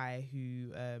was a guy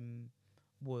who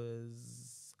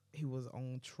was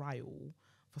on trial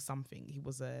for something. He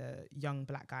was a young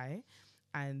black guy,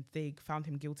 and they found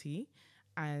him guilty.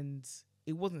 And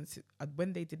it wasn't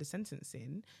when they did the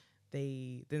sentencing,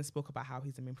 they then spoke about how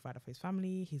he's the main provider for his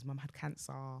family. His mum had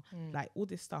cancer, like all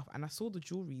this stuff. And I saw the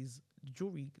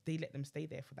jury, they let them stay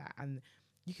there for that. And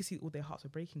you can see all their hearts were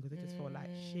breaking because they just felt like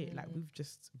shit. Like, we've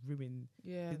just ruined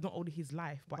not only his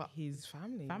life, but his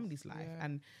family's life. Yeah.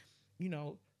 And, you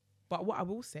know, but what I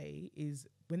will say is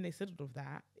when they said all of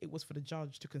that, it was for the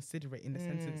judge to consider it in the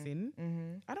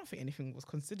sentencing. I don't think anything was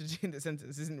considered in the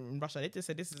sentences in Russia. They just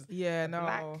said this is a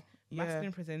black,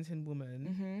 masculine presenting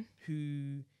woman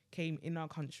who came in our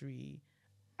country,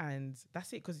 and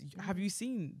that's it. Because have you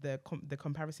seen the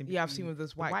comparison? Yeah, I've seen with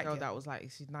this white girl that was like,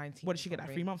 she's 19. What did she get?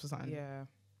 Like 3 months or something? Yeah.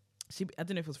 I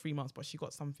don't know if it was 3 months, but she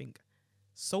got something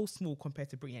so small compared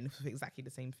to Britney, and it was exactly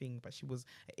the same thing. But she was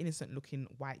an innocent looking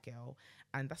white girl,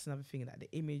 and that's another thing, that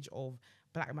the image of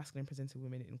black masculine presenting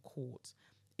women in court,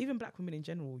 even black women in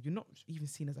general, you're not even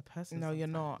seen as a person. No, sometimes. you're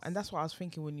not. And that's what I was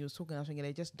thinking when you were talking. I was thinking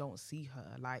they just don't see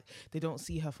her. Like, they don't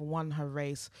see her, for one, her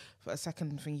race, for a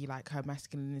second thing, like her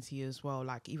masculinity as well.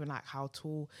 Like, even like how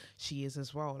tall she is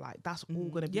as well. Like, that's all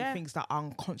going to be things that are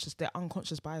unconscious. They're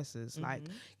unconscious biases. Like,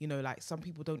 you know, like some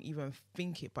people don't even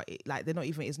think it, but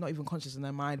it's not even conscious in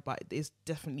their mind, but it's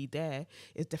definitely there.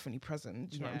 It's definitely present.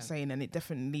 Do you know what I'm saying? And it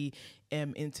definitely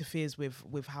interferes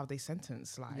with how they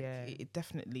sentence. Like, it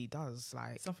definitely does.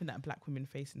 Like, something that black women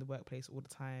face in the workplace all the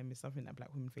time. It's something that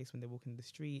black women face when they're walking in the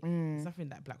street. It's something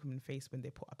that black women face when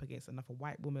they're put up against another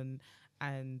white woman,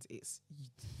 and it's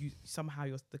you somehow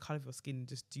the color of your skin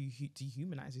just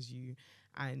dehumanizes you,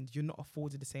 and you're not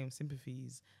afforded the same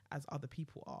sympathies as other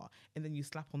people are. And then you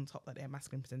slap on top that they're a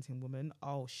masculine presenting woman.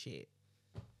 Oh shit,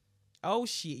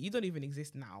 you don't even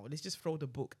exist now. Let's just throw the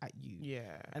book at you.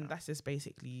 Yeah. And that's just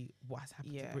basically what has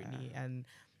happened to Britney. And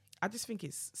I just think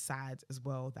it's sad as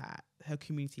well that her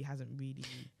community hasn't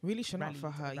really shown up for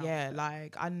her. Yeah,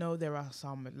 like I know there are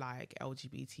some like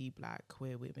LGBT black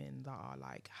queer women that are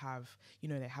like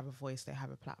they have a voice, they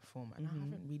have a platform, and I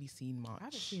haven't really seen much. I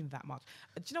haven't seen that much.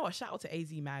 Do you know what? Shout out to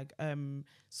AZ Mag.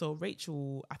 So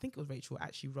Rachel, I think it was Rachel,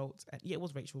 actually wrote. It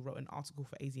was Rachel wrote an article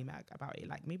for AZ Mag about it,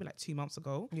 like maybe like 2 months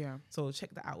ago. Yeah. So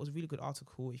check that out. It was a really good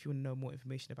article if you want to know more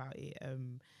information about it.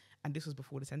 And this was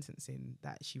before the sentencing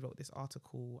that she wrote this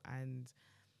article, and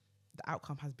the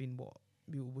outcome has been what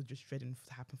we were just dreading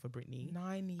to happen for Britney.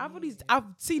 9 years. I've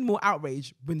seen more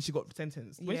outrage when she got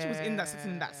sentenced. When she was in that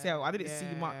sitting in that cell, I didn't see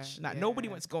much. Like nobody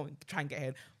went to go and try and get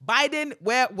her. Biden,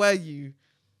 where were you?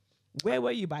 Where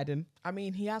were you, Biden? I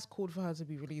mean, he has called for her to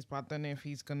be released, but I don't know if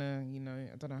he's gonna,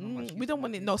 I don't know how much. We don't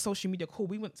want it, no social media call.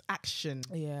 We want action.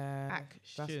 Yeah, action.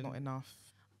 That's not enough.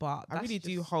 But I really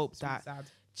do hope that sad.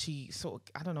 She sort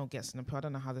of, I don't know, gets an appeal. I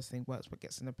don't know how this thing works, but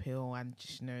gets an appeal, and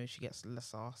she gets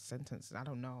lesser sentence. I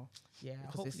don't know. Yeah,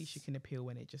 hopefully she can appeal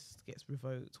when it just gets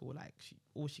revoked, or like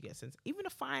she gets sentenced. Even a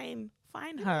fine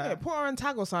her. Yeah, put her in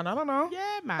tag or something. I don't know.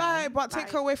 Yeah, man. But take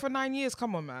her away for 9 years.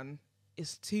 Come on, man.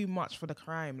 It's too much for the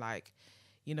crime. Like,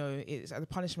 the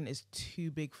punishment is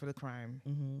too big for the crime.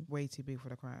 Way too big for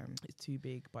the crime. It's too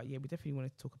big. But yeah, we definitely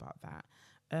wanted to talk about that.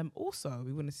 Also,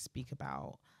 we wanted to speak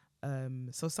about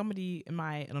So somebody in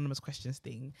my anonymous questions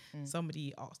thing,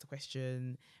 somebody asked a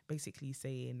question basically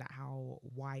saying that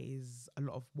why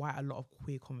a lot of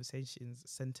queer conversations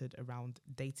centered around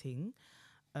dating,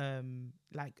 and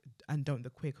don't the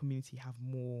queer community have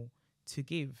more to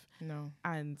give? No.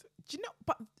 And do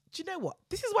you know what?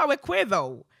 This is why we're queer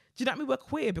though. Do you know what I mean? We're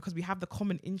queer because we have the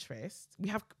common interest. We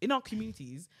have in our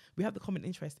communities, we have the common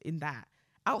interest in that.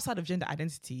 Outside of gender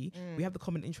identity, we have the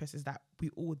common interest is that we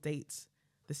all date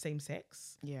the same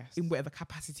sex. Yes. In whatever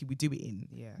capacity we do it in.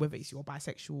 Yeah. Whether it's you're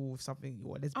bisexual, something,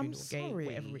 you're lesbian or gay,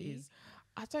 whatever it is.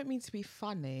 I don't mean to be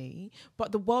funny,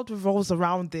 but the world revolves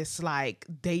around this like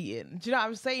dating. Do you know what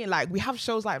I'm saying? Like we have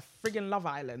shows like friggin' Love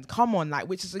Island. Come on, like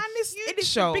which is a huge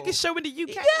show. The biggest show in the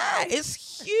UK. Yeah,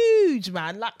 it's huge,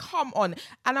 man. Like come on.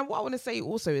 And what I want to say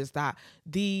also is that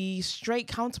the straight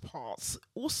counterparts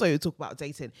also talk about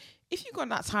dating. If you go on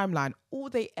that timeline, all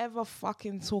they ever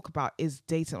fucking talk about is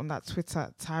dating on that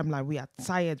Twitter timeline. We are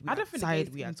tired. I don't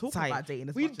think we are talking about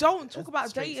dating. We don't talk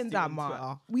about dating that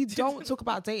much. We don't talk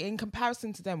about dating in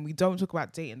comparison to them. We don't talk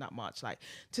about dating that much. Like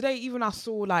today, even I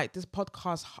saw like this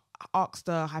podcast asked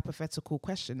a hypothetical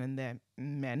question, and they're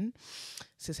men,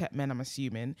 cishet men, I'm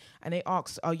assuming, and they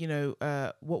asked,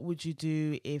 what would you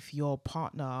do if your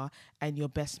partner and your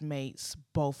best mates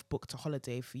both booked a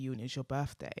holiday for you and it's your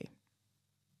birthday?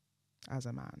 As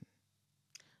a man.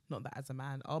 Not that as a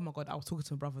man. Oh my God, I was talking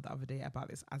to my brother the other day about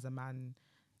this as a man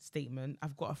statement.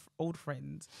 I've got an old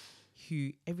friend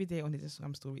who every day on his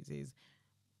Instagram stories is,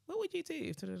 what would you do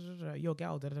if your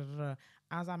girl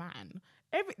as a man?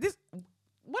 What does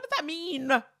that mean?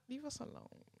 Leave us alone.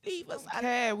 Leave us alone.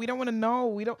 Care. We don't want to know.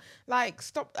 We don't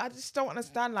stop. I just don't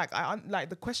understand.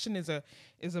 The question is a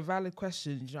valid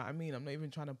question. Do you know what I mean? I'm not even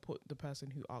trying to put the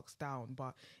person who asks down,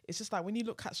 but it's just like when you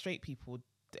look at straight people,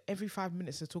 every 5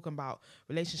 minutes they're talking about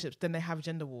relationships, then they have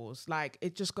gender wars. Like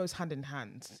it just goes hand in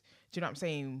hand. Do you know what I'm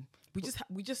saying? We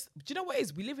just do you know what it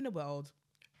is? We live in a world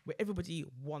where everybody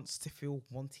wants to feel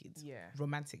wanted,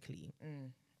 romantically,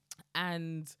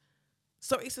 and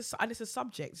so it's a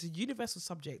subject, it's a universal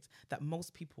subject that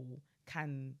most people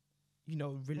can,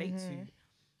 relate to.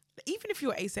 Even if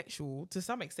you're asexual, to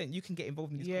some extent, you can get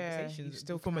involved in these conversations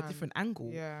still from a different angle.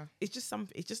 Yeah, it's just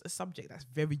a subject that's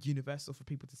very universal for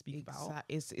people to speak about.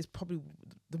 It's probably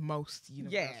the most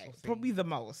universal thing. Probably the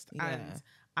most. Yeah. And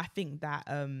I think that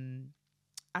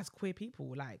as queer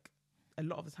people, like a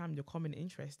lot of the time, your common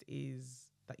interest is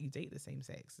that you date the same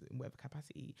sex in whatever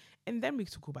capacity, and then we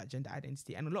talk about gender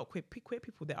identity. And a lot of queer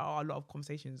people, there are a lot of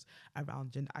conversations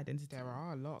around gender identity. There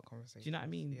are a lot of conversations. Do you know what I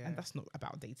mean? Yeah. And that's not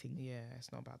about dating. Yeah,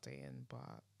 it's not about dating,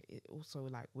 but it also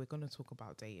like we're gonna talk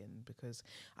about dating because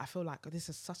I feel like this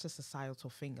is such a societal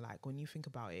thing. Like when you think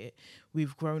about it,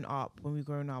 we've grown up.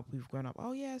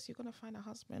 Oh yes, you're gonna find a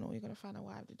husband or you're gonna find a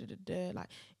wife. Like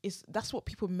that's what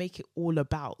people make it all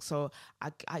about. So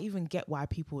I even get why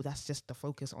people, that's just the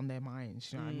focus on their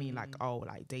minds. You know what I mean? Like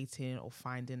like dating or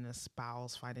finding a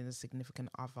spouse, finding a significant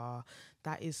other.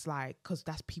 That is like because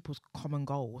that's people's common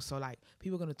goal. So like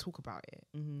people are gonna talk about it.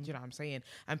 Do you know what I'm saying?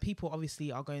 And people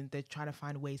obviously they're trying to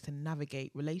find ways to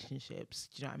navigate relationships.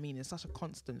 Do you know what I mean? It's such a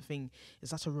constant thing. It's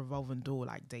such a revolving door,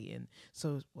 like dating.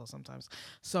 So sometimes.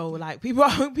 So like people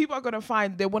are gonna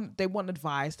find they want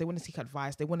advice. They want to seek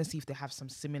advice. They want to see if they have some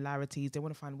similarities. They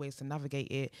want to find ways to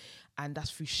navigate it, and that's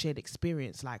through shared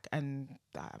experience. Like, and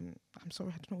I'm sorry,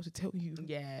 I don't know what to tell you.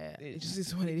 Yeah, it just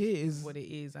is what it is. What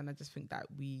it is, and I just think that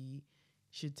we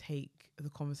should take the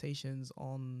conversations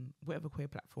on whatever queer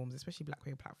platforms, especially Black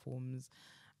queer platforms,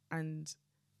 and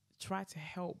try to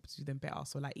help do them better.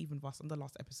 So like even us on the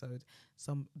last episode,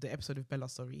 the episode of Bella,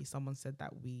 someone said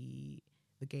that the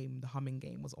humming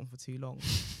game was on for too long.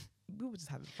 We were just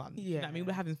having fun. Yeah, you know what I mean,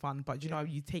 we're having fun, but you know,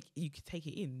 you could take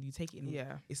it in.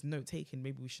 Yeah, it's note taking.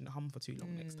 Maybe we shouldn't hum for too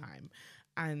long next time.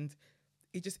 And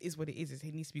it just is what it is.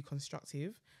 It needs to be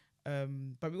constructive.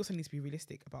 But we also need to be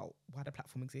realistic about why the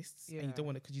platform exists. And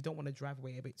you don't want to drive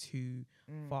away a bit too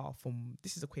far from,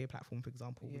 this is a queer platform, for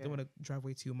example. We don't want to drive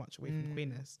away too much away from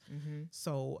queerness.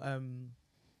 So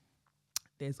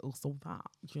there's also that,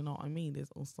 do you know what I mean?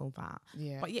 There's also that.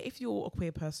 Yeah. But yeah, if you're a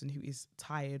queer person who is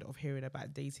tired of hearing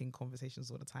about dating conversations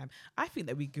all the time, I think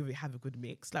that we have a good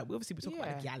mix. Like we talk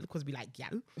about gal because we like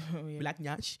gal, we like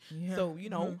nyash. Yeah. So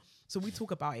so we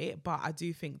talk about it, but I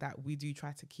do think that we do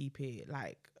try to keep it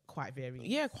like quite varied.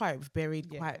 Yeah, quite varied,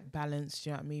 quite balanced.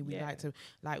 You know what I mean? We like to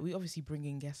we obviously bring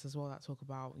in guests as well that talk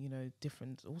about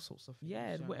different all sorts of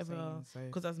things, whatever.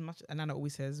 Because as much, and Anna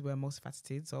always says we're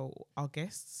multifaceted. So our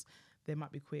guests, they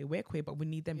might be queer, we're queer, but we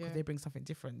need them because they bring something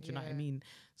different. Do you know what I mean?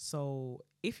 So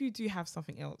if you do have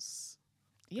something else,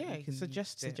 you can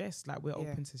suggest. Like we're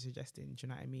open to suggesting. Do you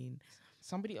know what I mean?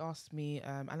 Somebody asked me,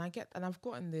 and I've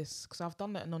gotten this because I've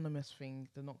done the anonymous thing,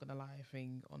 the not gonna lie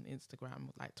thing on Instagram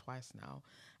like twice now,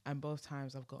 and both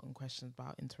times I've gotten questions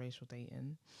about interracial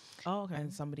dating. Oh, okay.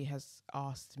 And somebody has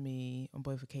asked me on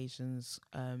both occasions,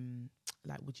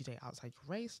 like, would you date outside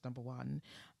your race? Number one,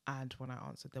 and when I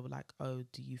answered, they were like, "Oh,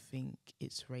 do you think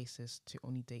it's racist to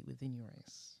only date within your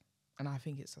race?" And I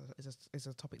think it's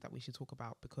a topic that we should talk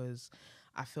about, because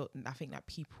I think that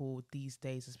people these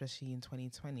days, especially in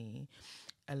 2020,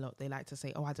 a lot, they like to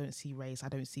say, "Oh, I don't see race, I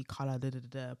don't see color,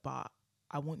 but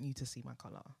I want you to see my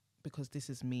color, because this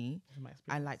is me.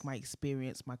 I like my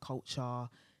experience, my culture.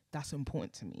 That's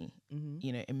important to me. Mm-hmm.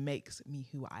 You know, it makes me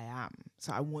who I am.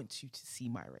 So I want you to see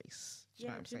my race." Do you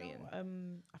know what I'm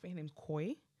saying? I think her name's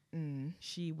Koi. Mm.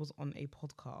 She was on a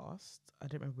podcast, I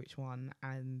don't remember which one,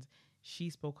 and she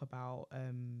spoke about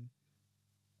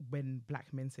when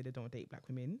black men say they don't date black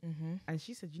women, and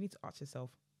she said you need to ask yourself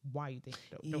why you don't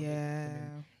date black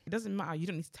women. It doesn't matter. You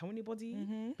don't need to tell anybody,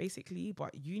 basically,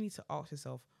 but you need to ask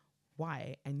yourself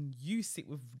why, and you sit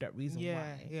with that reason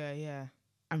why. Yeah.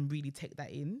 And really take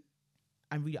that in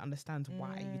and really understand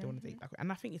why you don't want to date black women.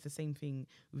 And I think it's the same thing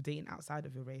with dating outside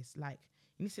of your race. Like,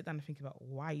 you need to sit down and think about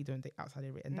why you don't date outside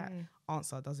your race. And that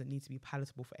answer doesn't need to be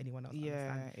palatable for anyone else to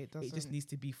understand. It doesn't. It just needs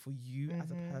to be for you as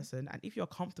a person. And if you're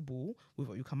comfortable with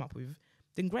what you come up with,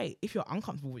 then great. If you're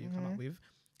uncomfortable with what you come up with,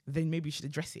 then maybe you should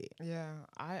address it. Yeah,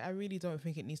 I really don't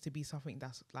think it needs to be something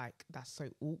that's so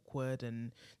awkward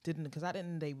and because at the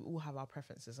end of the day we all have our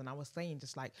preferences. And I was saying,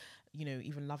 just like, you know,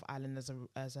 even Love Island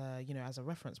as a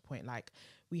reference point, like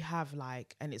we have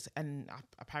like, and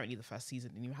apparently the first season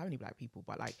didn't even have any black people,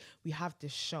 but like we have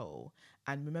this show,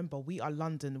 and remember, we are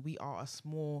London, we are a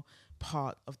small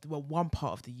part of one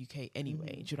part of the UK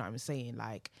anyway. Do you know what I'm saying?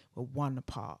 Like, we're one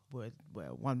part, we're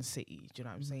one city. Do you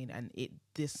know what I'm saying? And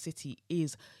this city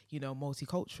is, you know,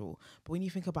 multicultural. But when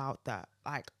you think about that,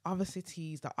 like other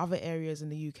cities, the other areas in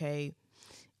the UK,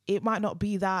 it might not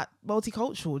be that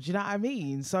multicultural. Do you know what I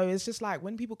mean? So it's just like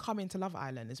when people come into Love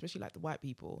Island, especially like the white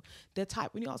people, their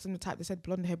type, when you ask them the type, they said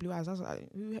blonde hair, blue eyes. I was like,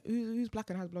 who's black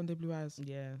and has blonde hair, blue eyes?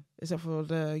 Yeah. Except for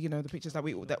the, you know, the pictures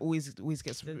that always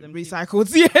gets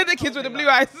recycled. Yeah, the kids with the blue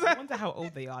eyes. I wonder how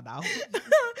old they are now.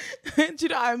 Do you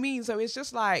know what I mean? So it's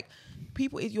just like,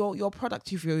 people, your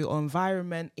product, your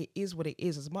environment, it is what it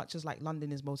is. As much as like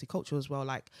London is multicultural as well,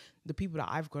 like the people that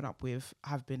I've grown up with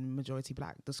have been majority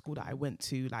black. The school that I went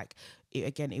to, like,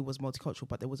 it was multicultural,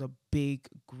 but there was a big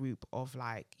group of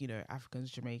like, you know,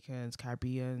 Africans, Jamaicans,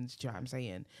 Caribbeans. Do you know what I'm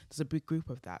saying? There's a big group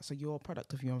of that. So you're a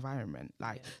product of your environment.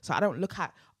 Like, so I don't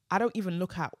even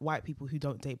look at white people who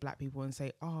don't date black people and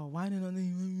say, "Oh, why don't they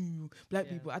date black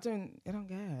people?" I don't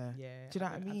care. Yeah. Do you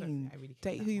know what I mean? I really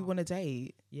date who you want to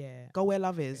date. Yeah. Go where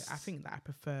love is. I think that I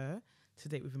prefer to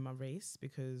date within my race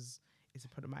because it's a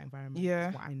product of my environment. Yeah.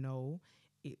 It's what I know.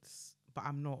 But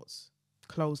I'm not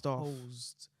closed off.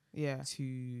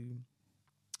 To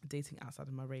dating outside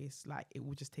of my race. Like, it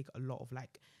will just take a lot of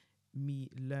like me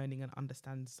learning and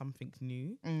understand something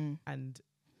new, and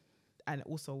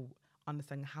also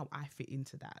understanding how I fit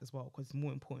into that as well, because it's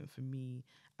more important for me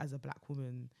as a black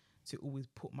woman to always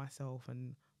put myself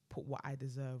and put what I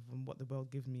deserve and what the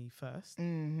world gives me first.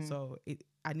 So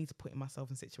I need to put myself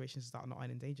in situations that are not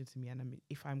an danger to me, and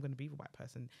if I'm going to be with a white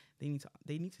person, they need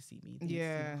to see me.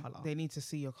 They need to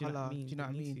see your color. Do you know what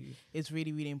I mean? It's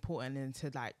really, really important, and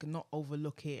to like not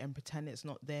overlook it and pretend it's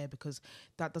not there, because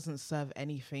that doesn't serve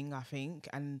anything, I think.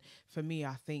 And for me,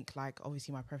 I think like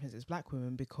obviously my preference is black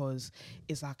women, because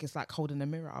it's like holding a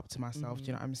mirror up to myself. Do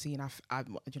you know what I'm saying? Do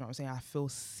you know what I'm saying? I feel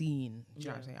seen. Do you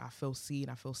know what I'm saying? I feel seen.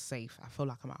 I feel safe. I feel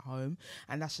like I'm at home,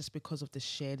 and that's just because of the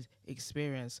shared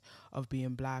experience of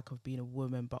being black, of being a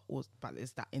woman, but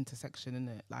it's that intersection, isn't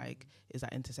it? Like, is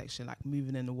that intersection, like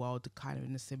moving in the world kind of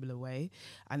in a similar way,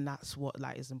 and that's what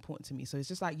like is important to me. So it's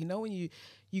just like, you know, when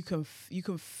you can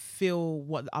feel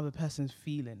what the other person's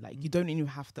feeling, like you don't even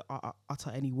have to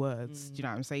utter any words. Do you know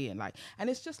what I'm saying? Like, and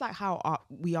it's just like how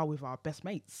we are with our best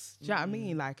mates. Do you know what I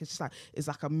mean? Like, it's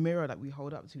like a mirror that we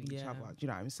hold up to each other. Do you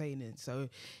know what I'm saying? And so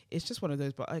it's just one of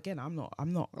those. But again, I'm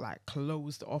not like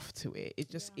closed off to it. It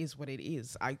just is what it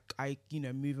is. I you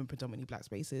know, move in predominantly black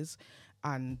spaces,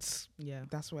 and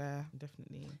that's where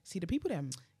definitely see the people them.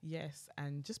 Yes.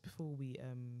 And just before we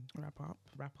wrap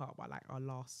up by like our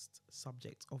last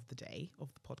subject of the day, of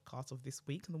the podcast of this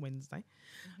week on the Wednesday,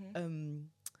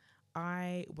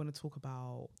 I want to talk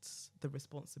about the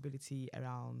responsibility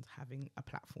around having a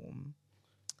platform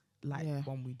like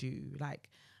one we do. Like,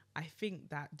 I think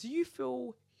that, do you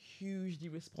feel hugely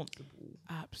responsible.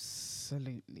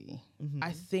 Absolutely.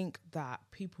 I think that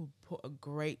people put a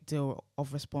great deal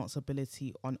of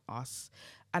responsibility on us,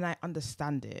 and I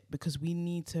understand it, because we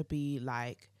need to be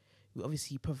like, we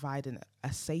obviously providing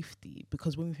a safety,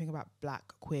 because when we think about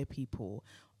Black queer people,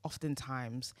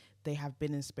 oftentimes they have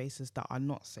been in spaces that are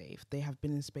not safe. They have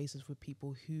been in spaces with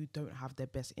people who don't have their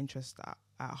best interests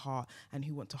at heart and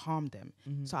who want to harm them.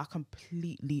 So I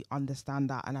completely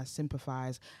understand that, and I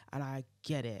sympathize, and I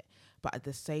get it. But at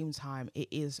the same time, it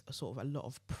is sort of a lot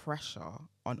of pressure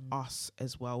on us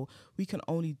as well. We can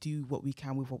only do what we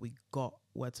can with what we got,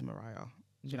 word to Mariah.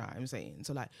 Do you know what I'm saying?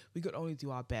 So like, we could only do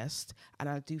our best, and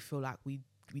I do feel like we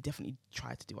definitely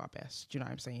try to do our best. Do you know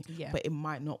what I'm saying? Yeah. But it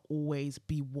might not always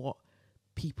be what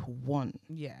people want.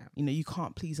 Yeah. You know, you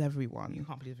can't please everyone. You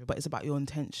can't please everybody. But it's about your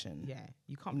intention. Yeah.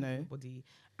 You can't please everybody.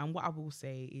 And what I will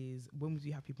say is, when we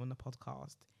do have people on the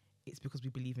podcast, it's because we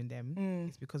believe in them.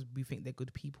 It's because we think they're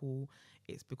good people.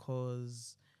 It's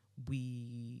because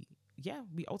we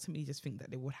ultimately just think that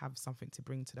they would have something to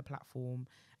bring to the platform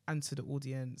and to the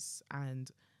audience. And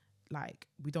like,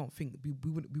 we don't think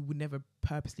we would never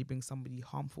purposely bring somebody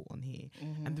harmful on here.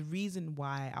 And the reason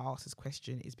why I asked this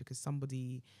question is because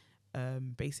somebody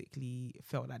basically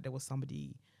felt like there was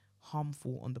somebody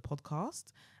harmful on the podcast,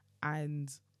 and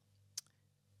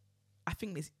I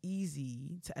think it's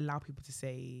easy to allow people to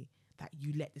say that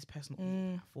you let this person on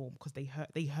the platform because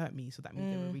they hurt me, so that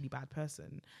means they're a really bad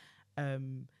person.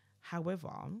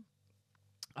 However,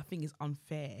 I think it's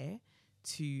unfair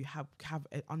to have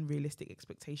an unrealistic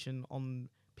expectation on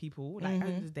people. Like, at the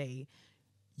end of the day,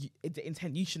 the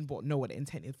intent, you should know what the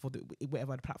intent is for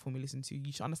whatever the platform you listen to.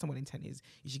 You should understand what the intent is.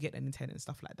 You should get an intent and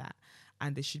stuff like that.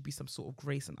 And there should be some sort of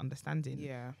grace and understanding.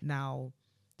 Yeah. Now,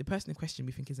 the person in question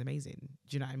we think is amazing.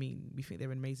 Do you know what I mean? We think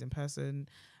they're an amazing person.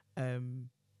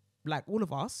 Like all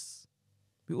of us,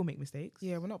 we all make mistakes.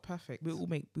 Yeah, we're not perfect. We all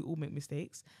make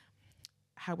mistakes.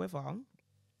 However,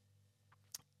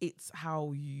 it's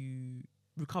how you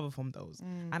recover from those.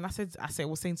 And I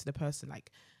was saying to the person,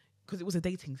 like, because it was a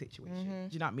dating situation.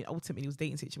 Do you know what I mean? Ultimately, it was a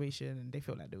dating situation, and they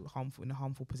felt like they were in a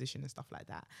harmful position and stuff like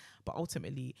that. But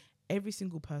ultimately, every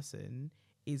single person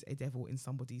is a devil in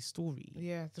somebody's story.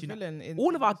 Yeah, the villain. In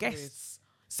all of our guests,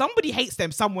 somebody hates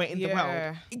them somewhere in the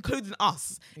world, including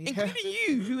us, including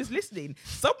you who is listening.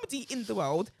 Somebody in the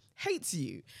world hates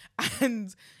you.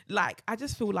 And like, I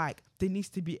just feel like there needs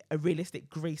to be a realistic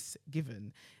grace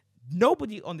given.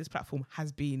 Nobody on this platform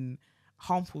has been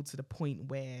harmful to the point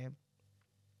where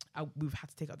we've had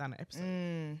to take out down an episode.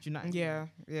 Do you know what I mean?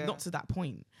 Yeah. Not to that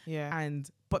point. Yeah.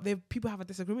 But people have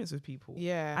disagreements with people.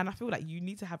 Yeah. And I feel like you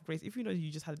need to have grace. If you know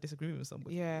you just had a disagreement with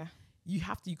somebody. Yeah. You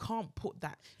can't put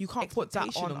that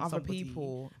on other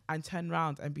people and turn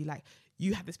around and be like,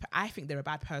 you have this, I think they're a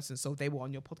bad person, so they were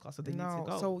on your podcast, so they need to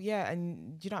go. So yeah,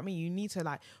 and do you know what I mean? You need to,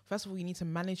 like, first of all, you need to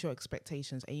manage your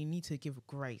expectations, and you need to give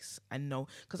grace and know.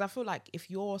 Because I feel like if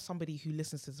you're somebody who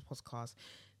listens to this podcast,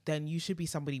 then you should be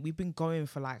somebody. We've been going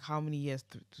for like how many years?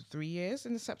 3 years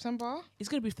in September? It's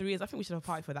going to be 3 years. I think we should have a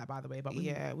party for that, by the way. But we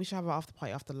should have an after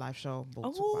party after the live show.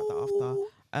 We'll talk about that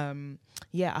after.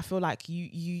 Yeah, I feel like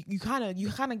you kind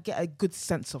of get a good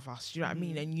sense of us. Do you know what I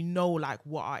mean? And you know, like,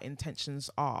 what our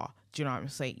intentions are. Do you know what I'm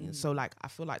saying? So like, I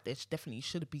feel like there definitely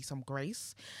should be some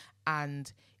grace,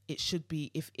 and it should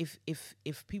be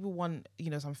if people want,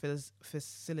 you know, some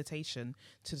facilitation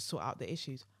to sort out the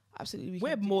issues. Absolutely,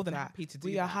 we're more than happy to do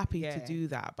that. We are happy to do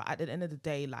that, but at the end of the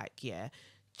day, like,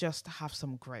 just have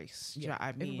some grace. Do you know what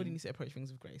I mean? Everybody needs to approach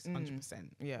things with grace,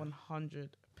 100%. Yeah,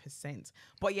 100%.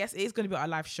 But yes, it is going to be our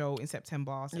live show in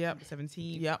September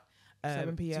 17th. Yep.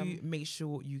 7 p.m. Do make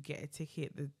sure you get a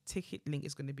ticket. The ticket link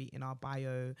is going to be in our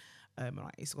bio.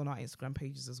 It's on our Instagram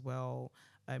pages as well.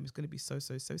 It's going to be so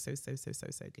good.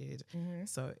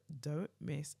 So don't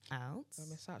miss out.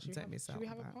 Should we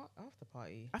have an after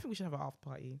party? I think we should have an after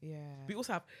party. Yeah. We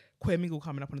also have Queer Mingle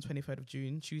coming up on the 23rd of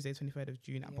June, Tuesday 23rd of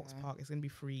June at Box Park. It's going to be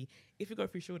free. If you go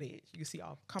through Shoreditch, you see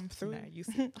our come through. You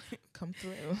see come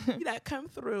through. Come through. Yeah. Come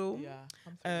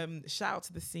through. Shout out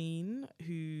to the scene,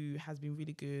 who has been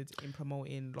really good in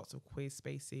promoting lots of queer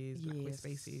spaces, Black queer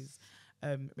spaces.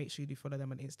 Make sure you do follow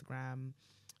them on Instagram.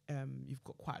 You've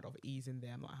got quite a lot of E's in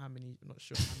there. I'm not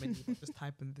sure how many, but just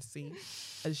type in the scene,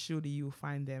 and surely you'll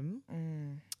find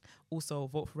them. Also,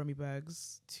 vote for Remy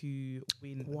Bergs to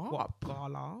win the Guap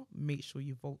Gala. Make sure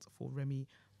you vote for Remy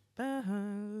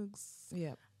Bergs.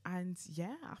 Yeah. And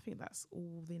yeah, I think that's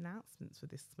all the announcements for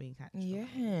this week, actually.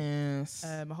 Yes.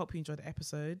 I hope you enjoyed the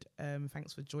episode.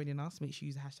 Thanks for joining us. Make sure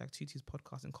you use the hashtag Tutu's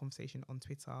podcast and conversation on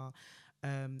Twitter.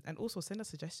 And also send us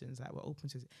suggestions that we're open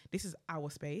to. This is our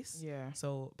space. Yeah.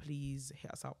 So please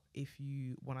hit us up if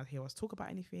you want to hear us talk about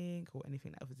anything or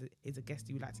anything that is a guest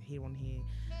you would like to hear on here.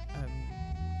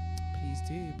 Please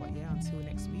do. But yeah, until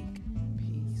next week,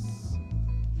 peace.